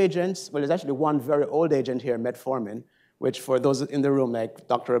some new agents. Well, there's actually one very old agent here, metformin, which for those in the room, like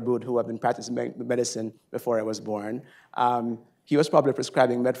Dr. Abboud, who have been practicing medicine before I was born, he was probably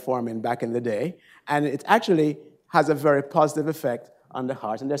prescribing metformin back in the day, and it actually has a very positive effect on the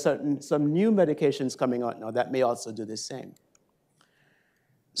heart. And there's some new medications coming out now that may also do the same.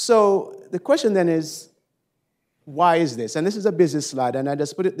 So the question then is, why is this? And this is a busy slide, and I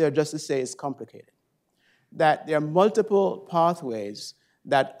just put it there just to say it's complicated. That there are multiple pathways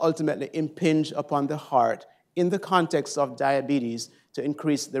that ultimately impinge upon the heart in the context of diabetes to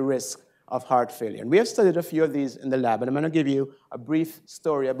increase the risk of heart failure. And we have studied a few of these in the lab, and I'm going to give you a brief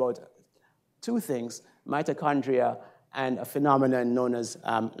story about 2 things, mitochondria and a phenomenon known as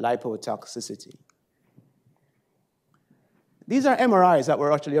lipotoxicity. These are MRIs that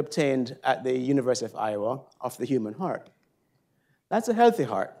were actually obtained at the University of Iowa of the human heart. That's a healthy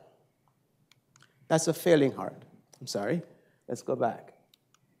heart. That's a failing heart. I'm sorry. Let's go back.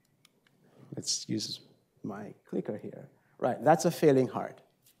 Let's use my clicker here. Right, that's a failing heart.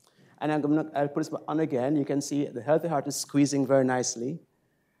 And I'll put this on again. You can see the healthy heart is squeezing very nicely.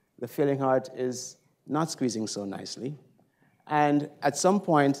 The failing heart is not squeezing so nicely. And at some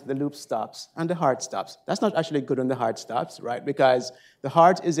point, the loop stops and the heart stops. That's not actually good when the heart stops, right? Because the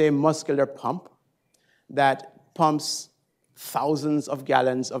heart is a muscular pump that pumps thousands of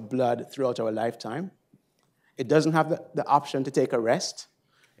gallons of blood throughout our lifetime. It doesn't have the option to take a rest.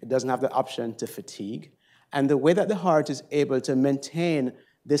 It doesn't have the option to fatigue. And the way that the heart is able to maintain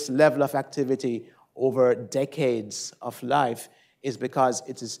this level of activity over decades of life is because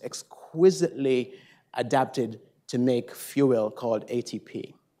it is exquisitely adapted to make fuel called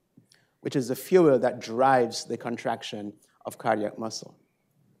ATP, which is the fuel that drives the contraction of cardiac muscle.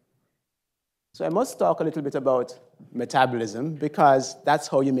 So I must talk a little bit about metabolism because that's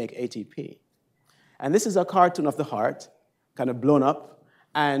how you make ATP. And this is a cartoon of the heart, kind of blown up.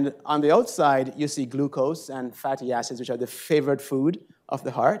 And on the outside, you see glucose and fatty acids, which are the favorite food of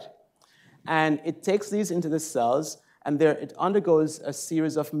the heart. And it takes these into the cells, and there it undergoes a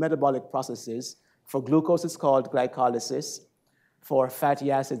series of metabolic processes. For glucose, it's called glycolysis. For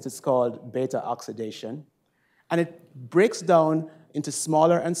fatty acids, it's called beta oxidation. And it breaks down into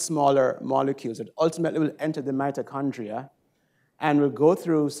smaller and smaller molecules that ultimately will enter the mitochondria and will go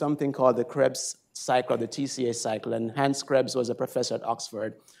through something called the Krebs cycle, the TCA cycle. And Hans Krebs was a professor at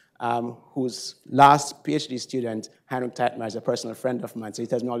Oxford whose last PhD student, Heinrich Teitmar, is a personal friend of mine. So he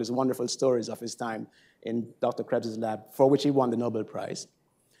tells me all these wonderful stories of his time in Dr. Krebs' lab, for which he won the Nobel Prize,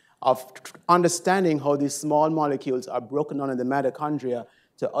 of understanding how these small molecules are broken down in the mitochondria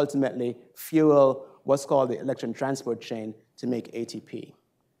to ultimately fuel what's called the electron transport chain to make ATP.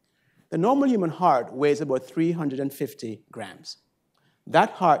 The normal human heart weighs about 350 grams. That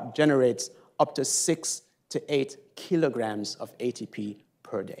heart generates up to 6 to 8 kilograms of ATP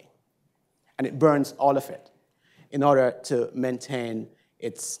per day. And it burns all of it in order to maintain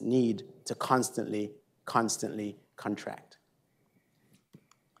its need to constantly contract.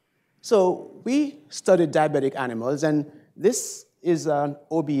 So we studied diabetic animals, and this is an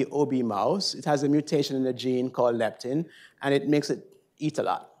OB mouse. It has a mutation in a gene called leptin, and it makes it eat a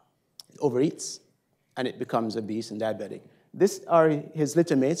lot. It overeats, and it becomes obese and diabetic. These are his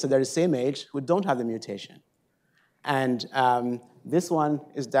little mates, so they're the same age, who don't have the mutation. And this one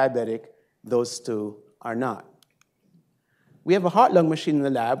is diabetic. Those two are not. We have a heart-lung machine in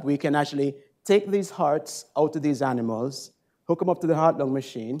the lab. We can actually take these hearts out of these animals, hook them up to the heart-lung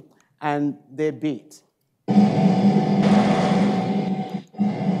machine, and they beat. And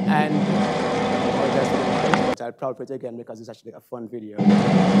but I'll probably put it again because it's actually a fun video. But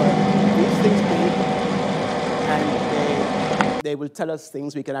these things beat, and they will tell us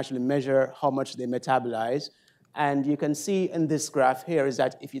things. We can actually measure how much they metabolize. And you can see in this graph here is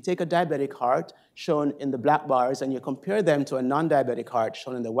that if you take a diabetic heart, shown in the black bars, and you compare them to a non-diabetic heart,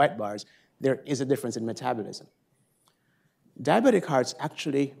 shown in the white bars, there is a difference in metabolism. Diabetic hearts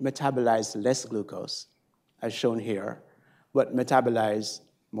actually metabolize less glucose, as shown here, but metabolize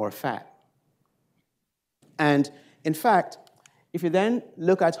more fat. And in fact, if you then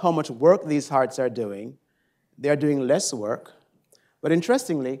look at how much work these hearts are doing, they're doing less work, but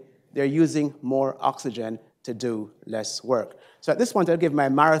interestingly, they're using more oxygen to do less work. So at this point, I'll give my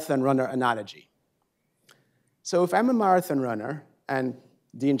marathon runner analogy. So if I'm a marathon runner, and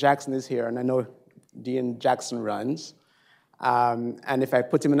Dean Jackson is here, and I know Dean Jackson runs, and if I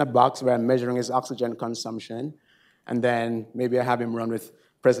put him in a box where I'm measuring his oxygen consumption, and then maybe I have him run with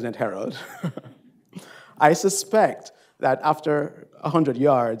President Harold, I suspect that after 100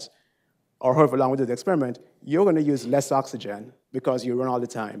 yards, or however long we do the experiment, you're going to use less oxygen because you run all the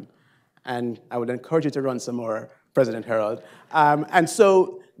time. And I would encourage you to run some more, President Harold. And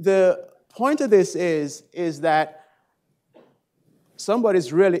so the point of this is that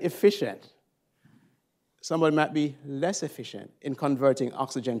somebody's really efficient. Somebody might be less efficient in converting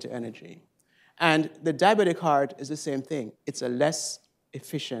oxygen to energy. And the diabetic heart is the same thing. It's a less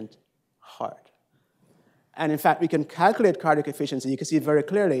efficient heart. And in fact, we can calculate cardiac efficiency. You can see very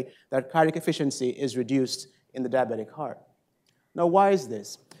clearly that cardiac efficiency is reduced in the diabetic heart. Now, why is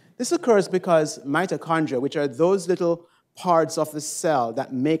this? This occurs because mitochondria, which are those little parts of the cell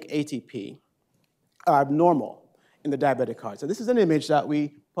that make ATP, are abnormal in the diabetic heart. So this is an image that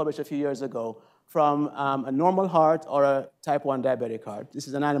we published a few years ago from a normal heart or a type 1 diabetic heart. This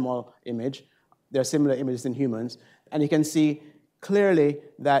is an animal image. There are similar images in humans. And you can see clearly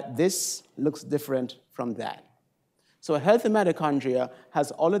that this looks different from that. So a healthy mitochondria has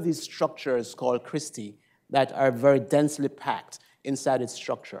all of these structures called cristae that are very densely packed inside its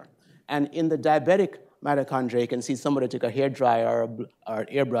structure. And in the diabetic mitochondria, you can see somebody took a hairdryer or an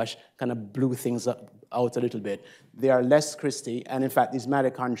airbrush, kind of blew things out a little bit. They are less cristae, and in fact, these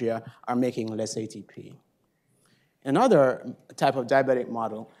mitochondria are making less ATP. Another type of diabetic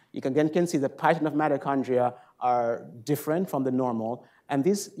model, you can see the pattern of mitochondria are different from the normal, and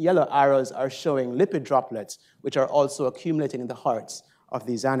these yellow arrows are showing lipid droplets, which are also accumulating in the hearts of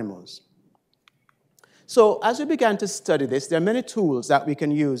these animals. So as we began to study this, there are many tools that we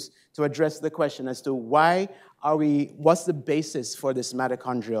can use to address the question as to what's the basis for this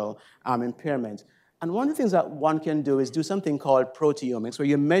mitochondrial impairment. And one of the things that one can do is do something called proteomics, where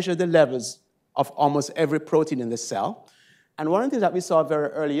you measure the levels of almost every protein in the cell. And one of the things that we saw very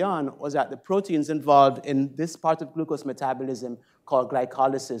early on was that the proteins involved in this part of glucose metabolism called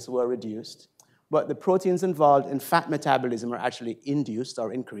glycolysis were reduced, but the proteins involved in fat metabolism were actually induced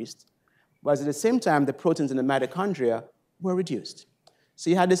or increased, whereas at the same time, the proteins in the mitochondria were reduced. So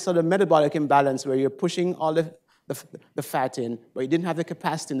you had this sort of metabolic imbalance where you're pushing all the fat in, but you didn't have the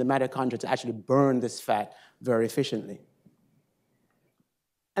capacity in the mitochondria to actually burn this fat very efficiently.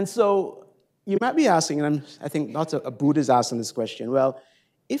 And so you might be asking, and I think Dr. Abboud is asking this question, well,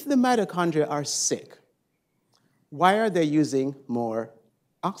 if the mitochondria are sick, why are they using more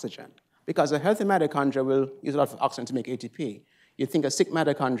oxygen? Because a healthy mitochondria will use a lot of oxygen to make ATP. You'd think a sick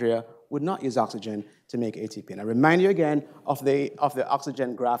mitochondria would not use oxygen to make ATP. And I remind you again of the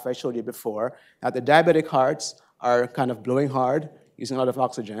oxygen graph I showed you before, that the diabetic hearts are kind of blowing hard, using a lot of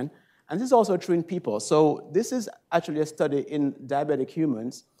oxygen. And this is also true in people. So this is actually a study in diabetic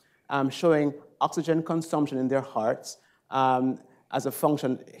humans showing oxygen consumption in their hearts as a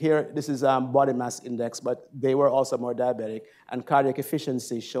function. Here, this is body mass index, but they were also more diabetic. And cardiac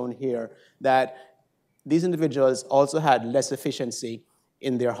efficiency shown here, that these individuals also had less efficiency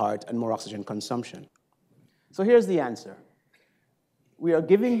in their heart and more oxygen consumption. So here's the answer. We are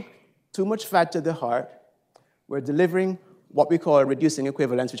giving too much fat to the heart. We're delivering what we call reducing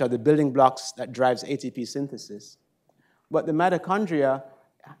equivalents, which are the building blocks that drives ATP synthesis. But the mitochondria,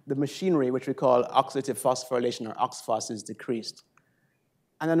 the machinery, which we call oxidative phosphorylation or OXPHOS, is decreased.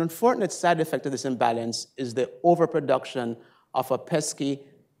 And an unfortunate side effect of this imbalance is the overproduction of a pesky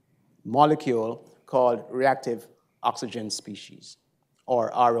molecule called reactive oxygen species,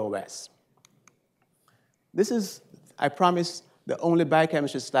 or ROS. This is, I promise, the only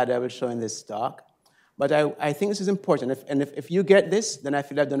biochemistry slide I will show in this talk, but I think this is important. If you get this, then I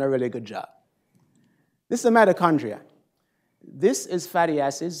feel I've done a really good job. This is a mitochondria. This is fatty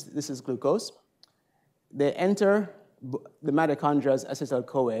acids. This is glucose. They enter the mitochondria's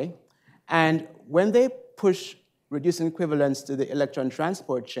acetyl-CoA, and when they push reducing equivalents to the electron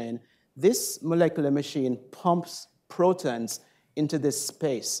transport chain, this molecular machine pumps protons into this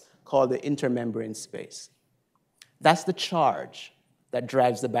space called the intermembrane space. That's the charge that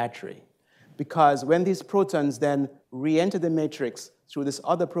drives the battery, because when these protons then re-enter the matrix through this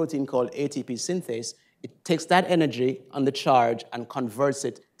other protein called ATP synthase, it takes that energy on the charge and converts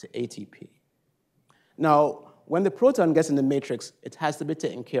it to ATP. Now, when the proton gets in the matrix, it has to be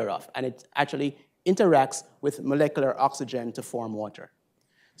taken care of, and it actually interacts with molecular oxygen to form water.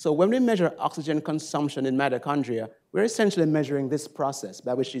 So when we measure oxygen consumption in mitochondria, we're essentially measuring this process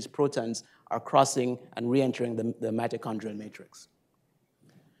by which these protons are crossing and re-entering the mitochondrial matrix.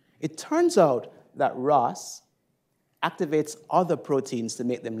 It turns out that ROS activates other proteins to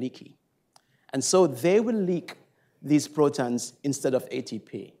make them leaky. And so they will leak these protons instead of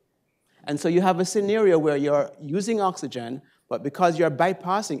ATP. And so you have a scenario where you're using oxygen, but because you're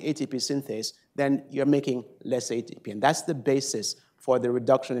bypassing ATP synthase, then you're making less ATP. And that's the basis for the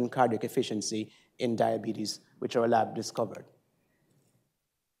reduction in cardiac efficiency in diabetes, which our lab discovered.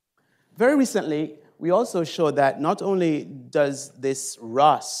 Very recently, we also showed that not only does this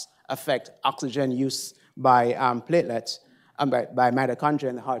ROS affect oxygen use by platelets, by mitochondria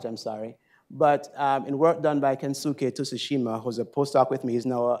in the heart, but in work done by Kensuke Tsushima, who's a postdoc with me, he's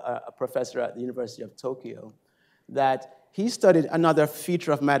now a professor at the University of Tokyo, that he studied another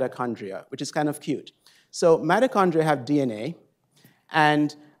feature of mitochondria, which is kind of cute. So mitochondria have DNA,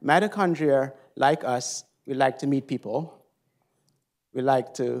 and mitochondria, like us, we like to meet people. We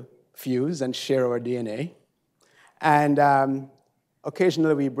like to fuse and share our DNA. And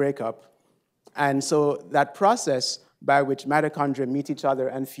occasionally we break up. And so that process by which mitochondria meet each other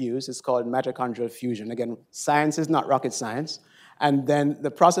and fuse is called mitochondrial fusion. Again, science is not rocket science. And then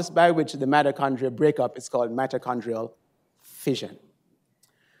the process by which the mitochondria break up is called mitochondrial fission.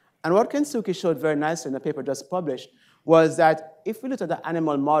 And what Kensuke showed very nicely in a paper just published was that if we looked at the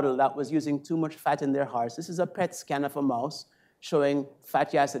animal model that was using too much fat in their hearts, this is a PET scan of a mouse showing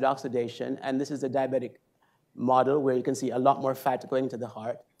fatty acid oxidation, and this is a diabetic model where you can see a lot more fat going to the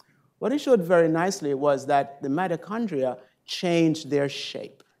heart. What he showed very nicely was that the mitochondria changed their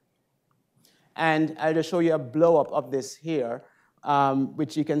shape. And I'll just show you a blow-up of this here,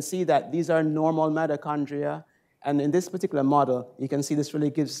 which you can see that these are normal mitochondria. And in this particular model, you can see this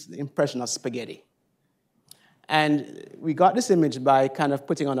really gives the impression of spaghetti. And we got this image by kind of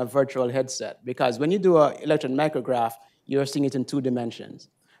putting on a virtual headset, because when you do an electron micrograph, you're seeing it in 2 dimensions.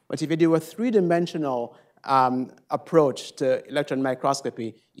 But if you do a 3-dimensional approach to electron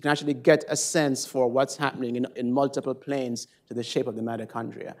microscopy, you can actually get a sense for what's happening in multiple planes to the shape of the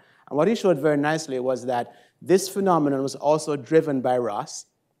mitochondria. And what he showed very nicely was that this phenomenon was also driven by ROS,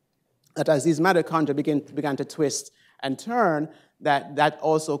 that as these mitochondria began to twist and turn, that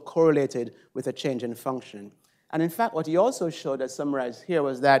also correlated with a change in function. And in fact, what he also showed, as summarized here,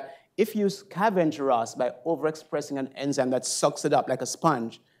 was that if you scavenge ROS by overexpressing an enzyme that sucks it up like a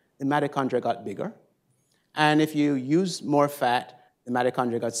sponge, the mitochondria got bigger. And if you use more fat, the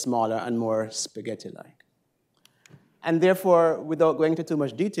mitochondria got smaller and more spaghetti-like. And therefore, without going into too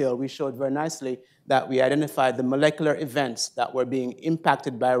much detail, we showed very nicely that we identified the molecular events that were being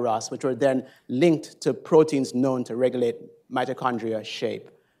impacted by ROS, which were then linked to proteins known to regulate mitochondria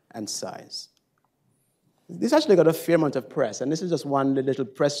shape and size. This actually got a fair amount of press, and this is just one little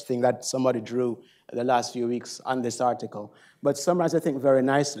press thing that somebody drew in the last few weeks on this article. But summarized, I think, very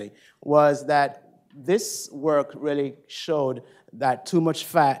nicely, was that this work really showed that too much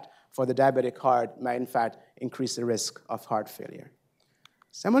fat for the diabetic heart might, in fact, increase the risk of heart failure.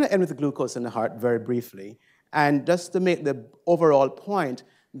 So I'm going to end with the glucose in the heart very briefly, and just to make the overall point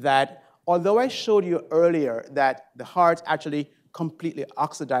that although I showed you earlier that the heart actually completely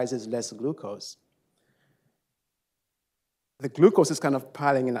oxidizes less glucose, the glucose is kind of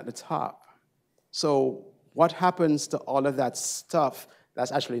piling in at the top. So what happens to all of that stuff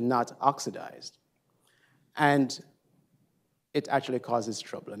that's actually not oxidized? And it actually causes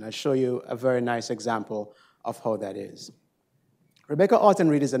trouble. And I'll show you a very nice example of how that is. Rebecca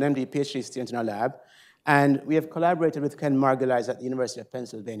Alton-Reed is an MD PhD student in our lab, and we have collaborated with Ken Margulies at the University of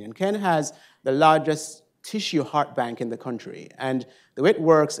Pennsylvania. And Ken has the largest tissue heart bank in the country. And the way it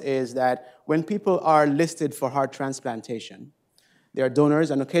works is that when people are listed for heart transplantation, they are donors,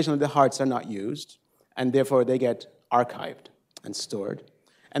 and occasionally the hearts are not used, and therefore they get archived and stored.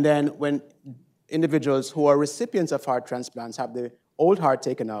 And then when individuals who are recipients of heart transplants have the old heart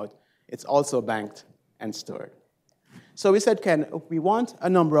taken out, it's also banked and stored. So we said, Ken, we want a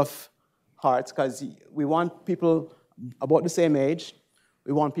number of hearts because we want people about the same age.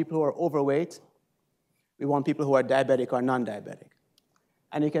 We want people who are overweight. We want people who are diabetic or non-diabetic.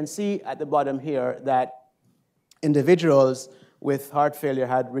 And you can see at the bottom here that individuals with heart failure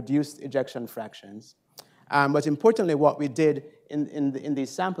had reduced ejection fractions. But importantly, what we did in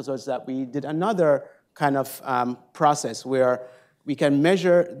these samples was that we did another kind of process where we can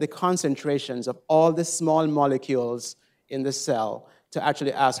measure the concentrations of all the small molecules in the cell to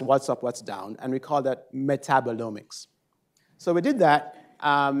actually ask what's up, what's down, and we call that metabolomics. So we did that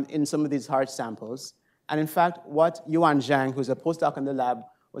in some of these heart samples, and in fact, what Yuan Zhang, who's a postdoc in the lab,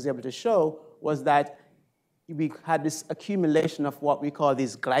 was able to show was that we had this accumulation of what we call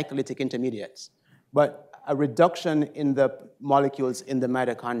these glycolytic intermediates, but a reduction in the molecules in the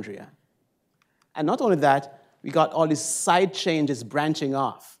mitochondria. And not only that, we got all these side changes branching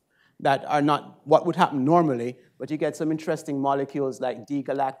off that are not what would happen normally, but you get some interesting molecules like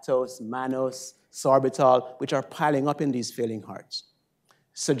D-galactose, mannose, sorbitol, which are piling up in these failing hearts,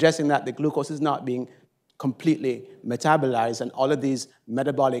 suggesting that the glucose is not being completely metabolized and all of these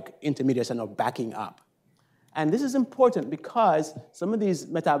metabolic intermediates are now backing up. And this is important because some of these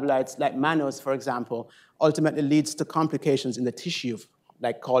metabolites, like mannose, for example, ultimately leads to complications in the tissue,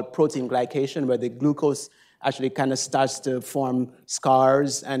 like called protein glycation, where the glucose actually kind of starts to form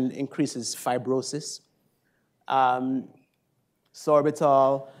scars and increases fibrosis.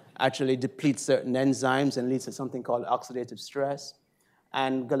 Sorbitol actually depletes certain enzymes and leads to something called oxidative stress.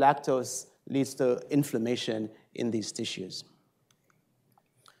 And galactose leads to inflammation in these tissues.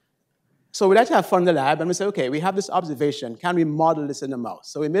 So we like to have fun in the lab, and we say, okay, we have this observation. Can we model this in a mouse?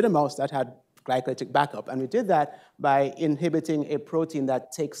 So we made a mouse that had glycolytic backup, and we did that by inhibiting a protein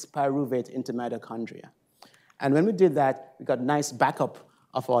that takes pyruvate into mitochondria. And when we did that, we got nice backup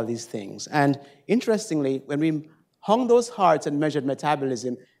of all these things. And interestingly, when we hung those hearts and measured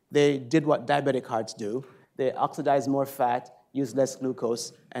metabolism, they did what diabetic hearts do. They oxidize more fat, use less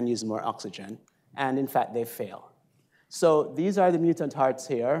glucose, and use more oxygen. And in fact, they fail. So these are the mutant hearts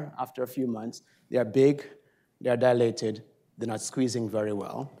here after a few months. They are big, they are dilated, they're not squeezing very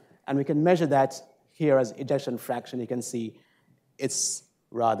well. And we can measure that here as ejection fraction. You can see it's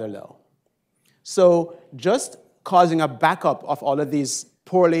rather low. So just causing a backup of all of these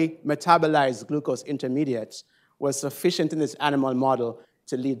poorly metabolized glucose intermediates was sufficient in this animal model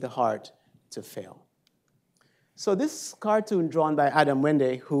to lead the heart to fail. So this cartoon drawn by Adam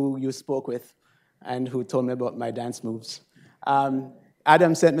Wende, who you spoke with and who told me about my dance moves,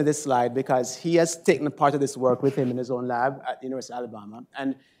 Adam sent me this slide because he has taken a part of this work with him in his own lab at the University of Alabama.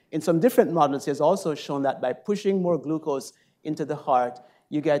 And in some different models, he has also shown that by pushing more glucose into the heart,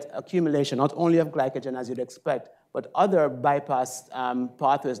 you get accumulation, not only of glycogen as you'd expect, but other bypass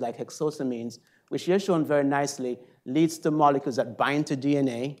pathways like hexosamines, which he has shown very nicely, leads to molecules that bind to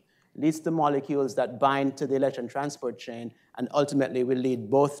DNA, leads to molecules that bind to the electron transport chain, and ultimately will lead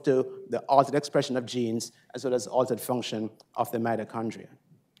both to the altered expression of genes as well as altered function of the mitochondria.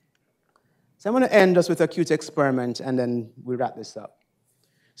 So I'm going to end us with a cute experiment, and then we'll wrap this up.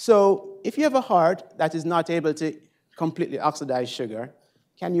 So if you have a heart that is not able to completely oxidize sugar,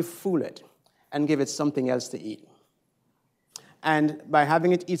 can you fool it and give it something else to eat? And by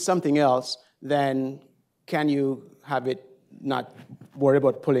having it eat something else, then can you have it not worry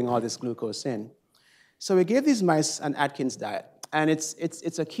about pulling all this glucose in? So we gave these mice an Atkins diet, and it's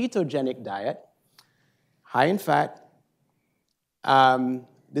a ketogenic diet, high in fat.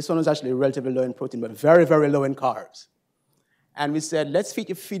 This one was actually relatively low in protein, but very, very low in carbs. And we said, let's feed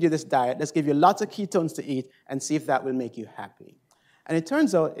you this diet. Let's give you lots of ketones to eat and see if that will make you happy. And it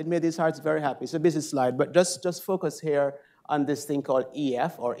turns out it made these hearts very happy. It's a busy slide, but just focus here on this thing called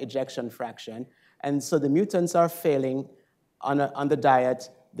EF, or ejection fraction. And so the mutants are failing on the diet.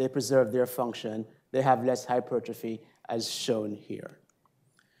 They preserve their function. They have less hypertrophy, as shown here.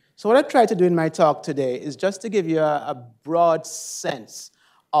 So what I tried to do in my talk today is just to give you a broad sense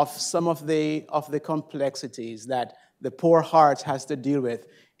of some of the complexities that the poor heart has to deal with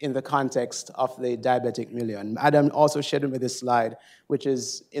in the context of the diabetic milieu. And Adam also shared with me this slide, which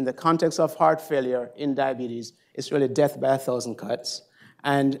is in the context of heart failure in diabetes, it's really death by 1,000 cuts.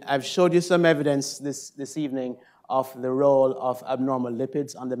 And I've showed you some evidence this evening of the role of abnormal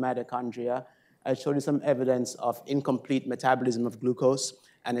lipids on the mitochondria. I showed you some evidence of incomplete metabolism of glucose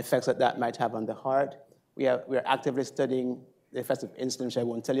and effects that that might have on the heart. We are actively studying the effects of insulin, which I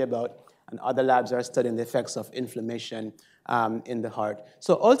won't tell you about, and other labs are studying the effects of inflammation in the heart.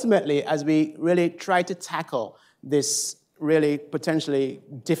 So ultimately, as we really try to tackle this really potentially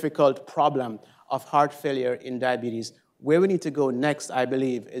difficult problem of heart failure in diabetes, where we need to go next, I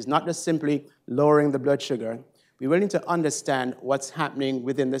believe, is not just simply lowering the blood sugar, We really need to understand what's happening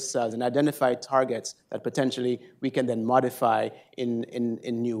within the cells and identify targets that potentially we can then modify in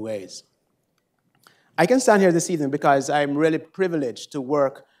new ways. I can stand here this evening because I'm really privileged to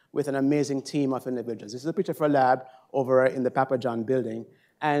work with an amazing team of individuals. This is a picture for a lab over in the Papa John building.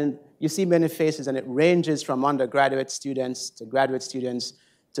 And you see many faces, and it ranges from undergraduate students to graduate students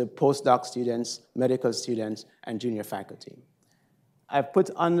to postdoc students, medical students, and junior faculty. I've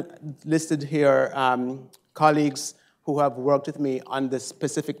put listed here colleagues who have worked with me on the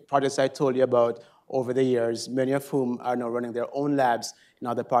specific projects I told you about over the years, many of whom are now running their own labs in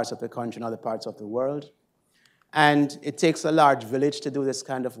other parts of the country and other parts of the world. And it takes a large village to do this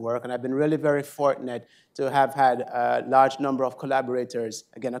kind of work, and I've been really very fortunate to have had a large number of collaborators,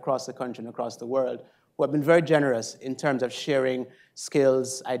 again, across the country and across the world, who have been very generous in terms of sharing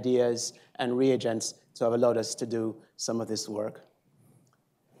skills, ideas, and reagents to have allowed us to do some of this work.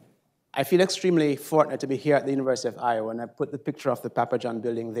 I feel extremely fortunate to be here at the University of Iowa, and I put the picture of the Papa John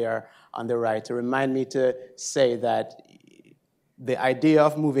building there on the right to remind me to say that the idea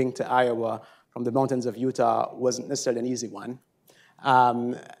of moving to Iowa from the mountains of Utah wasn't necessarily an easy one.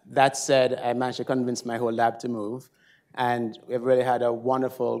 That said, I managed to convince my whole lab to move, and we've really had a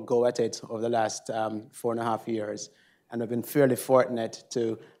wonderful go at it over the last 4.5 years, and I've been fairly fortunate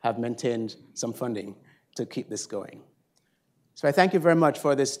to have maintained some funding to keep this going. So I thank you very much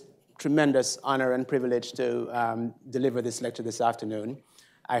for this tremendous honor and privilege to deliver this lecture this afternoon.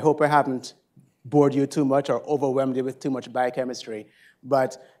 I hope I haven't bored you too much or overwhelmed you with too much biochemistry,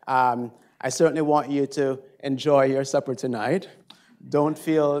 but I certainly want you to enjoy your supper tonight. Don't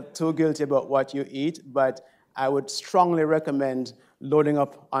feel too guilty about what you eat, but I would strongly recommend loading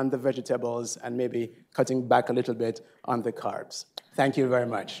up on the vegetables and maybe cutting back a little bit on the carbs. Thank you very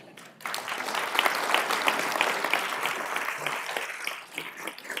much.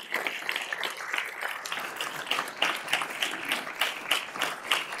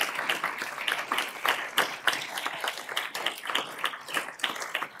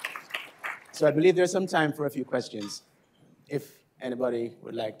 So I believe there's some time for a few questions, if anybody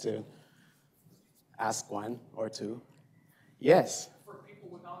would like to ask one or two. Yes? For people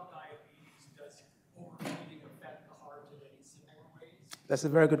without diabetes, does overfeeding affect the heart in any similar ways? That's a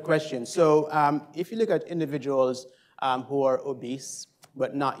very good question. So if you look at individuals who are obese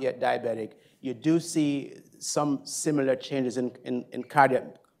but not yet diabetic, you do see some similar changes in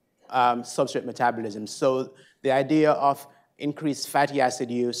cardiac substrate metabolism. So the idea of increased fatty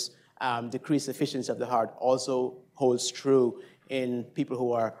acid use, decreased efficiency of the heart also holds true in people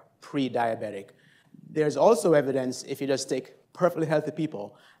who are pre-diabetic. There's also evidence if you just take perfectly healthy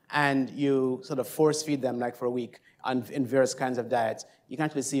people and you sort of force feed them like for a week in various kinds of diets, you can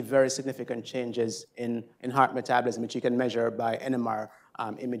actually see very significant changes in heart metabolism, which you can measure by NMR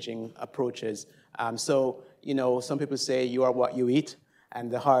imaging approaches. So, you know, some people say you are what you eat,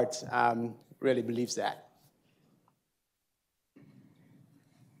 and the heart really believes that.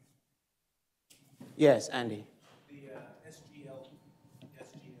 Yes, Andy. The SGLT2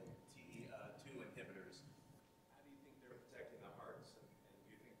 inhibitors, how do you think they're protecting the hearts, and do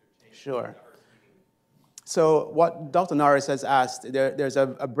you think they're changing Sure. the heart beating? So what Dr. Norris has asked, there's a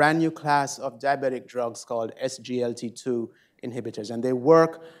brand new class of diabetic drugs called SGLT2 inhibitors, and they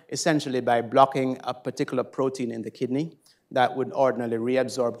work essentially by blocking a particular protein in the kidney that would ordinarily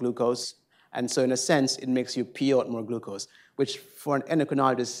reabsorb glucose. And so in a sense, it makes you pee out more glucose, which for an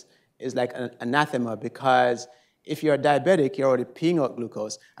endocrinologist is like an anathema, because if you're diabetic, you're already peeing out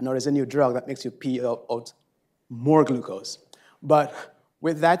glucose, and now there's a new drug that makes you pee out more glucose. But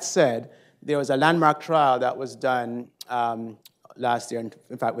with that said, there was a landmark trial that was done last year,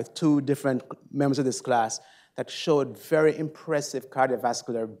 in fact, with 2 different members of this class that showed very impressive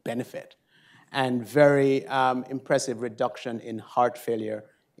cardiovascular benefit and very impressive reduction in heart failure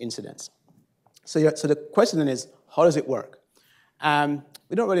incidence. So the question then is, how does it work?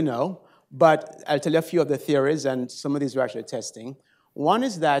 We don't really know, but I'll tell you a few of the theories, and some of these we're actually testing. One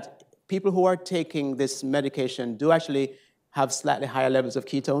is that people who are taking this medication do actually have slightly higher levels of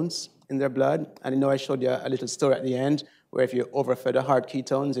ketones in their blood. And you know, I showed you a little story at the end where if you overfed a heart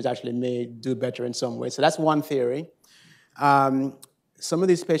ketones, it actually may do better in some way. So that's one theory. Some of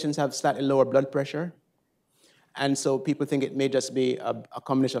these patients have slightly lower blood pressure. And so people think it may just be a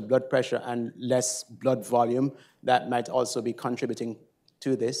combination of blood pressure and less blood volume that might also be contributing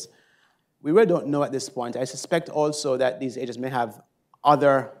to this. We really don't know at this point. I suspect also that these agents may have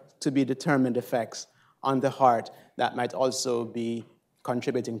other to-be-determined effects on the heart that might also be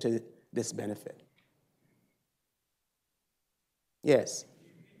contributing to this benefit. Yes?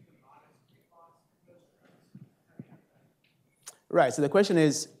 Right, so the question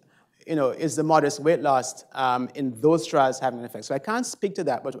is, is the modest weight loss in those trials having an effect? So I can't speak to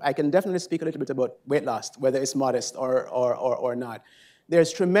that, but I can definitely speak a little bit about weight loss, whether it's modest or not.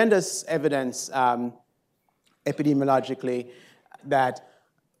 There's tremendous evidence epidemiologically that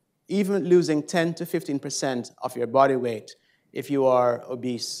even losing 10 to 15% of your body weight, if you are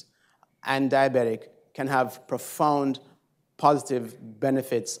obese and diabetic, can have profound positive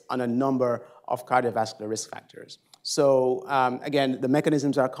benefits on a number of cardiovascular risk factors. So again, the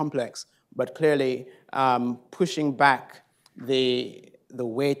mechanisms are complex, but clearly pushing back the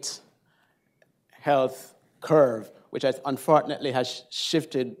weight health curve, which unfortunately has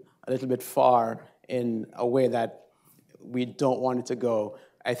shifted a little bit far in a way that we don't want it to go,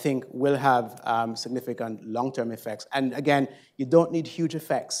 I think will have significant long-term effects. And again, you don't need huge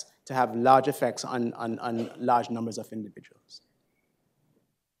effects to have large effects on large numbers of individuals.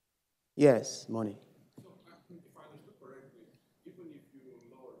 Yes, Moni. So if I understood correctly, even if you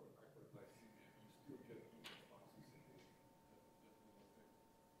lower hyperglycemia, you still get toxicity that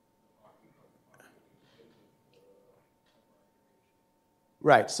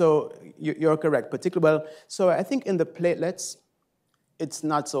Right, so you're correct. Particularly, well, so I think in the platelets, it's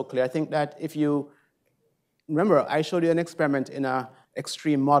not so clear. I think that if you, remember, I showed you an experiment in an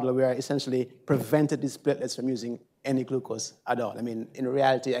extreme model where I essentially prevented these platelets from using any glucose at all. I mean, in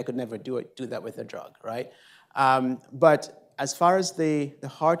reality, I could never do that with a drug, right? But as far as the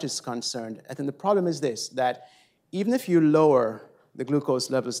heart is concerned, I think the problem is this, that even if you lower the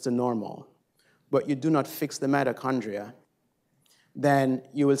glucose levels to normal, but you do not fix the mitochondria, then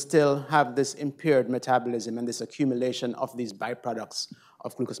you will still have this impaired metabolism and this accumulation of these byproducts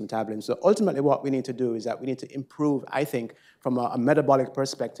of glucose metabolism. So ultimately what we need to do is that we need to improve, I think, from a metabolic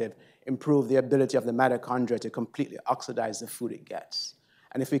perspective, improve the ability of the mitochondria to completely oxidize the food it gets.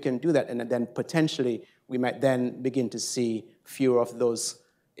 And if we can do that, and then potentially we might then begin to see fewer of those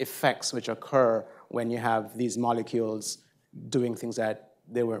effects which occur when you have these molecules doing things that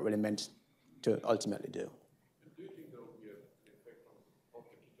they weren't really meant to ultimately do.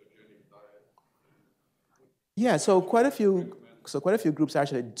 Yeah, so quite a few groups are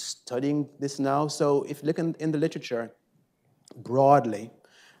actually studying this now. So if you look in the literature broadly,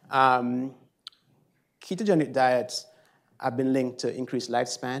 ketogenic diets have been linked to increased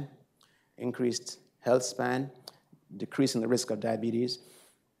lifespan, increased health span, decreasing the risk of diabetes.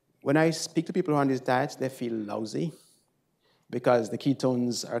 When I speak to people who are on these diets, they feel lousy because the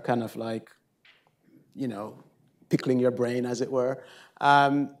ketones are kind of like, pickling your brain, as it were.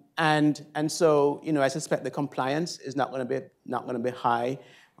 And so, I suspect the compliance is not going to be high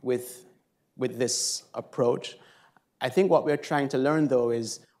with this approach. I think what we're trying to learn, though,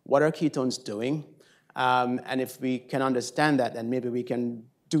 is what are ketones doing? And if we can understand that, then maybe we can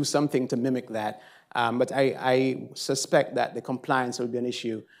do something to mimic that. But I suspect that the compliance will be an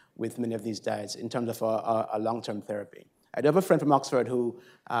issue with many of these diets in terms of a long-term therapy. I do have a friend from Oxford who,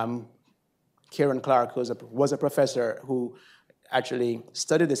 Kieran Clark, who was a professor who actually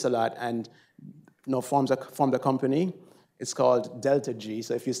studied this a lot and formed a company. It's called Delta G.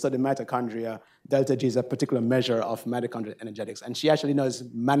 So if you study mitochondria, Delta G is a particular measure of mitochondrial energetics. And she actually knows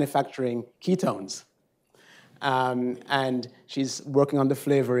manufacturing ketones. And she's working on the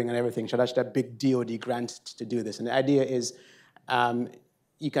flavoring and everything. She had actually a big DOD grant to do this. And the idea is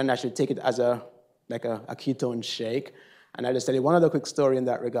you can actually take it as a ketone shake. And I'll just tell you one other quick story in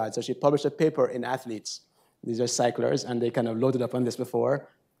that regard. So she published a paper in Athletes. These are cyclers, and they kind of loaded up on this before.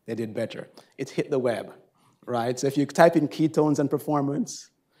 They did better. It hit the web, right? So if you type in ketones and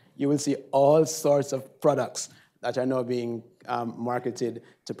performance, you will see all sorts of products that are now being marketed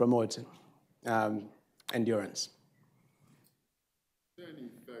to promote endurance. Is there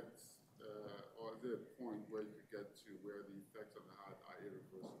any effects, or is there a point where you get to where the effects of the heart are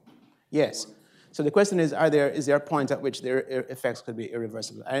irreversible? Yes. So the question is, is there a point at which their effects could be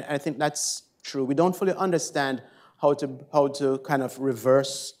irreversible? I think that's true. We don't fully understand how to kind of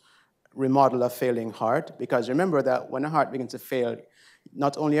remodel a failing heart, because remember that when a heart begins to fail,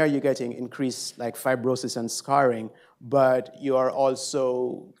 not only are you getting increased fibrosis and scarring, but you are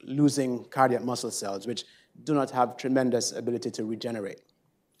also losing cardiac muscle cells, which do not have tremendous ability to regenerate.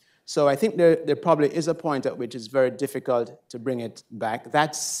 So I think there probably is a point at which it's very difficult to bring it back.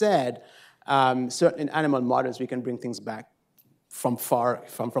 That said, certainly in animal models, we can bring things back from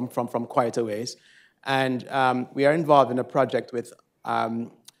quite a ways. And we are involved in a project with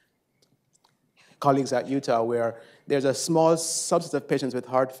colleagues at Utah where there's a small subset of patients with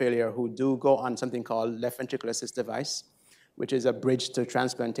heart failure who do go on something called left ventricular assist device, which is a bridge to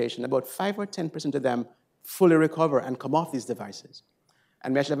transplantation. About 5 or 10% of them fully recover and come off these devices.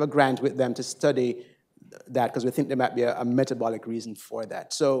 And we actually have a grant with them to study that because we think there might be a metabolic reason for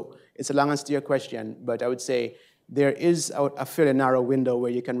that. So it's a long answer to your question, but I would say there is a fairly narrow window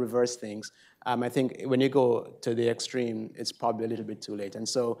where you can reverse things. I think when you go to the extreme, it's probably a little bit too late. And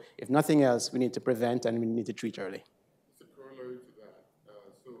so if nothing else, we need to prevent and we need to treat early. It's a corollary to that.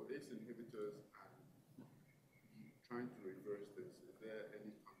 So ACE inhibitors and trying to reverse this, is there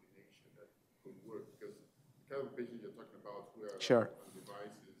any combination that could work? Because the kind of patients you're talking about who are Sure. on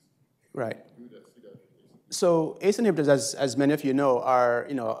devices, Right. do that, see that. So ACE inhibitors, as many of you know, are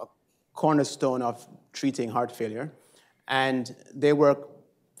a cornerstone of treating heart failure, and they work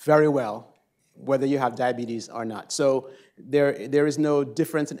very well whether you have diabetes or not. So there is no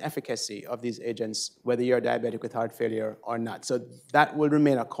difference in efficacy of these agents whether you're diabetic with heart failure or not. So that will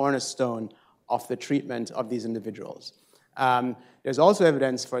remain a cornerstone of the treatment of these individuals. There's also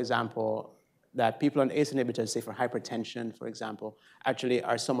evidence, for example, that people on ACE inhibitors, say for hypertension, for example, actually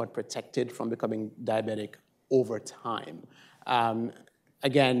are somewhat protected from becoming diabetic over time.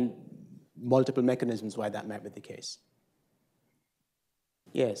 Again, multiple mechanisms why that might be the case.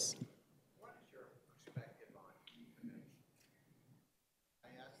 Yes? What is your perspective on euthanasia? I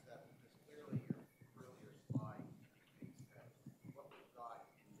ask that because clearly your earlier slide indicates that what we've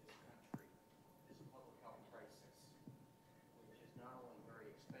got in this country is a public health crisis, which is not only very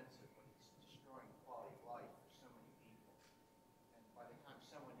expensive, but it's destroying quality of life for so many people. And by the time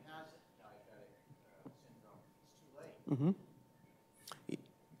someone has diabetic syndrome, it's too late. Mm-hmm.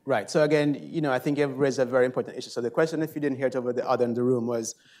 Right. So again, I think you've raised a very important issue. So the question, if you didn't hear it over the other in the room,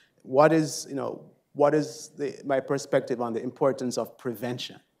 was, what is my perspective on the importance of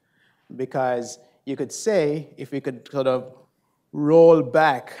prevention? Because you could say, if we could sort of roll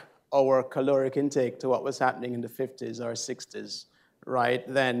back our caloric intake to what was happening in the 50s or 60s, right,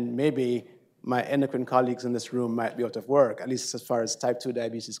 then maybe my endocrine colleagues in this room might be out of work, at least as far as type 2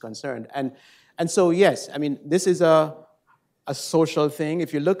 diabetes is concerned. And so, yes, I mean, this is a social thing.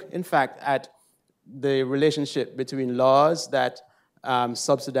 If you look, in fact, at the relationship between laws that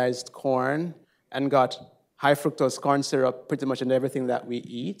subsidized corn and got high fructose corn syrup pretty much in everything that we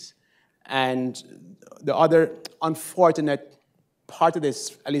eat, and the other unfortunate part of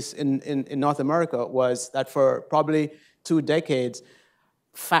this, at least in North America, was that for probably 2 decades,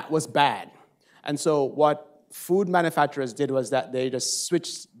 fat was bad. And so what food manufacturers did was that they just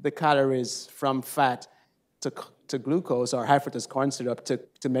switched the calories from fat to glucose or high fructose corn syrup to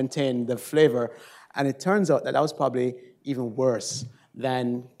maintain the flavor. And it turns out that was probably even worse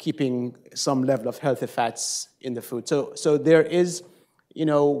than keeping some level of healthy fats in the food. So there is,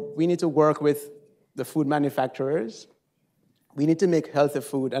 we need to work with the food manufacturers. We need to make healthy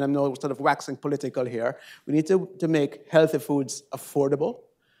food, and I'm now sort of waxing political here. We need to make healthy foods affordable,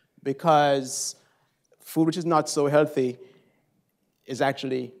 because food which is not so healthy is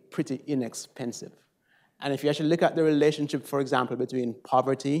actually pretty inexpensive. And if you actually look at the relationship, for example, between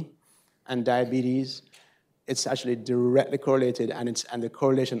poverty and diabetes, it's actually directly correlated, and the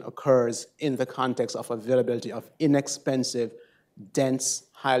correlation occurs in the context of availability of inexpensive, dense,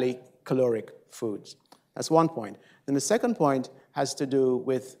 highly caloric foods. That's one point. Then the second point has to do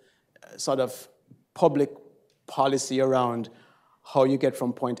with sort of public policy around how you get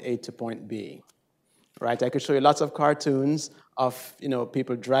from point A to point B, right? I could show you lots of cartoons of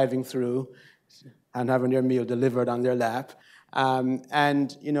people driving through and having their meal delivered on their lap. The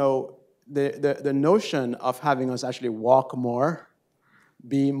notion of having us actually walk more,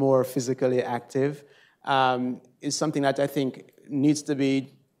 be more physically active, is something that I think needs to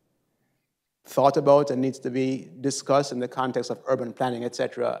be thought about and needs to be discussed in the context of urban planning, et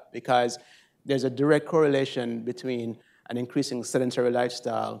cetera, because there's a direct correlation between an increasing sedentary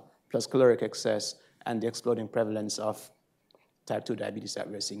lifestyle plus caloric excess and the exploding prevalence of type 2 diabetes that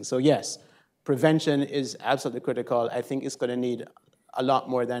we're seeing. So yes, prevention is absolutely critical. I think it's going to need a lot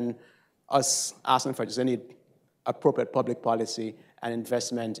more than us asking for it. It's going to need appropriate public policy and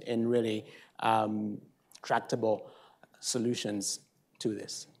investment in really tractable solutions to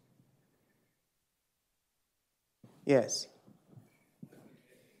this. Yes?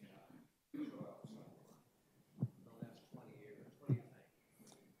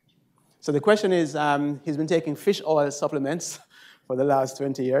 So the question is, he's been taking fish oil supplements for the last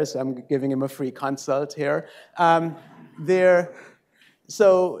 20 years, so I'm giving him a free consult here.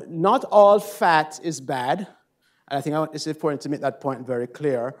 So not all fat is bad, and I think it's important to make that point very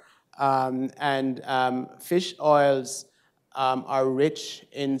clear. Fish oils are rich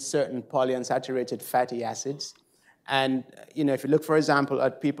in certain polyunsaturated fatty acids. And if you look, for example,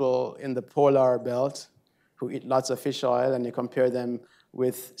 at people in the polar belt who eat lots of fish oil, and you compare them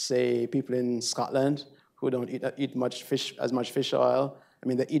with, say, people in Scotland who don't eat as much fish oil, I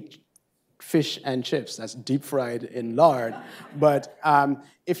mean, they eat fish and chips. That's deep fried in lard. But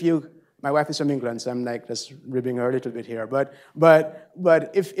my wife is from England, so I'm like just ribbing her a little bit here. But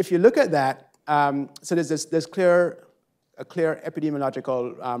if you look at that, so there's a clear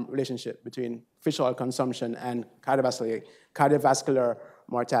epidemiological relationship between fish oil consumption and cardiovascular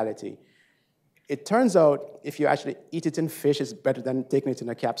mortality. It turns out if you actually eat it in fish, it's better than taking it in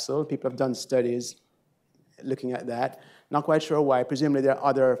a capsule. People have done studies looking at that. Not quite sure why. Presumably there are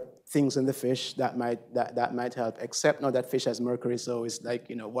other things in the fish that might help, except now that fish has mercury, so it's like,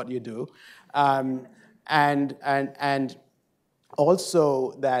 what do you do? And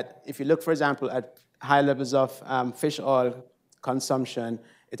also that if you look, for example, at high levels of fish oil consumption,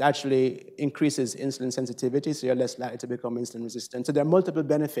 it actually increases insulin sensitivity, so you're less likely to become insulin resistant. So there are multiple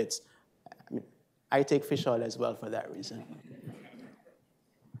benefits. I take fish oil as well for that reason.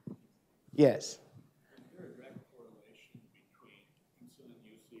 Yes? Is there a direct correlation between insulin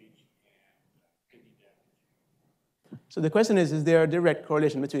usage and kidney damage? So the question is there a direct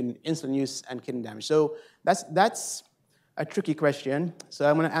correlation between insulin use and kidney damage? So that's a tricky question, so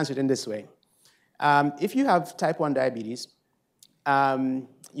I'm going to answer it in this way. If you have type 1 diabetes,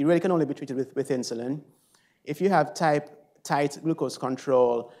 you really can only be treated with insulin. If you have tight glucose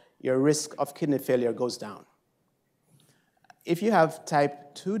control, your risk of kidney failure goes down. If you have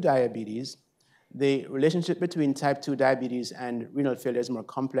type 2 diabetes, the relationship between type 2 diabetes and renal failure is more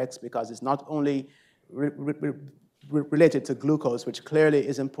complex because it's not only related to glucose, which clearly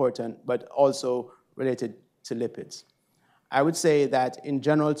is important, but also related to lipids. I would say that in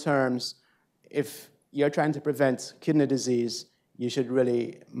general terms, if you're trying to prevent kidney disease, you should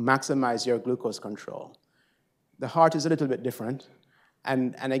really maximize your glucose control. The heart is a little bit different.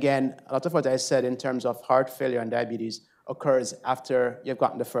 And again, a lot of what I said in terms of heart failure and diabetes occurs after you've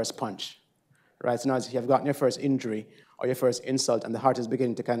gotten the first punch, right? So now if you've gotten your first injury or your first insult and the heart is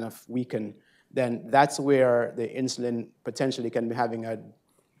beginning to kind of weaken, then that's where the insulin potentially can be having a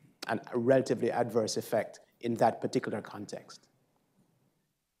relatively adverse effect in that particular context.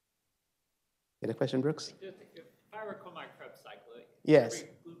 Get a question, Brooks? If I recall my Krebs cycle, yes. Every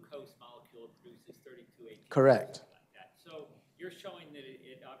glucose molecule produces 32 ATP. Correct. So you're showing that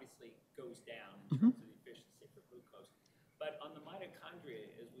it obviously goes down in terms of the efficiency for glucose. But on the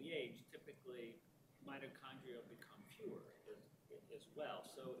mitochondria, as we age, typically mitochondria become fewer as well.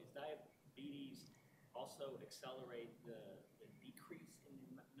 So is diabetes also accelerate the decrease in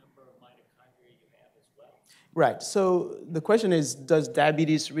the number of mitochondria you have as well? Right. So the question is, does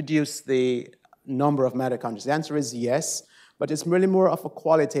diabetes reduce the number of mitochondria? The answer is yes, but it's really more of a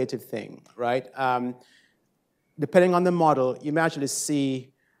qualitative thing, right? Depending on the model, you may actually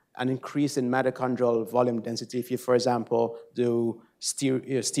see an increase in mitochondrial volume density if you, for example, do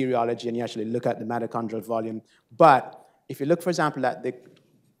stereology and you actually look at the mitochondrial volume. But if you look, for example, at the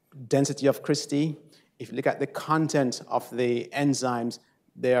density of Christie, if you look at the content of the enzymes,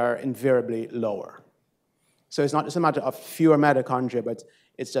 they are invariably lower. So it's not just a matter of fewer mitochondria, but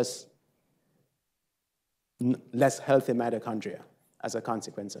it's just less healthy mitochondria as a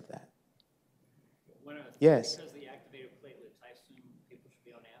consequence of that. Yes? Because the activated platelets, I assume people should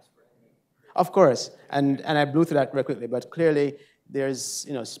be on aspirin. Of course, and I blew through that very quickly, but clearly there's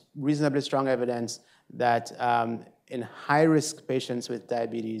reasonably strong evidence that in high-risk patients with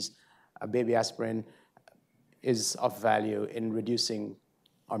diabetes, a baby aspirin is of value in reducing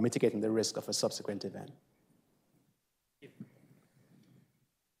or mitigating the risk of a subsequent event.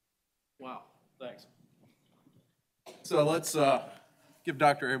 Wow, thanks. So let's give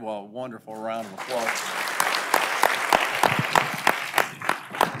Dr. Abel a wonderful round of applause.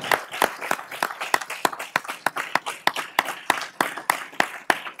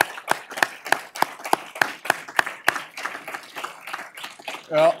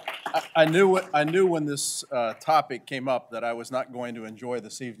 Well, I knew when this topic came up that I was not going to enjoy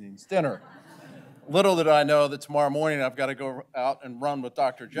this evening's dinner. Little did I know that tomorrow morning I've got to go out and run with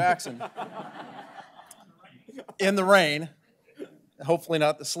Dr. Jackson in the rain, hopefully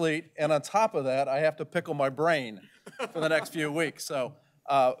not the sleet, and on top of that, I have to pickle my brain for the next few weeks. So,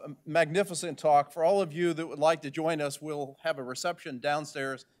 magnificent talk. For all of you that would like to join us, we'll have a reception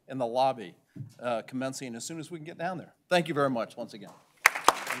downstairs in the lobby, commencing as soon as we can get down there. Thank you very much once again.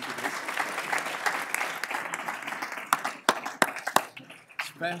 It's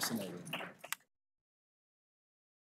fascinating.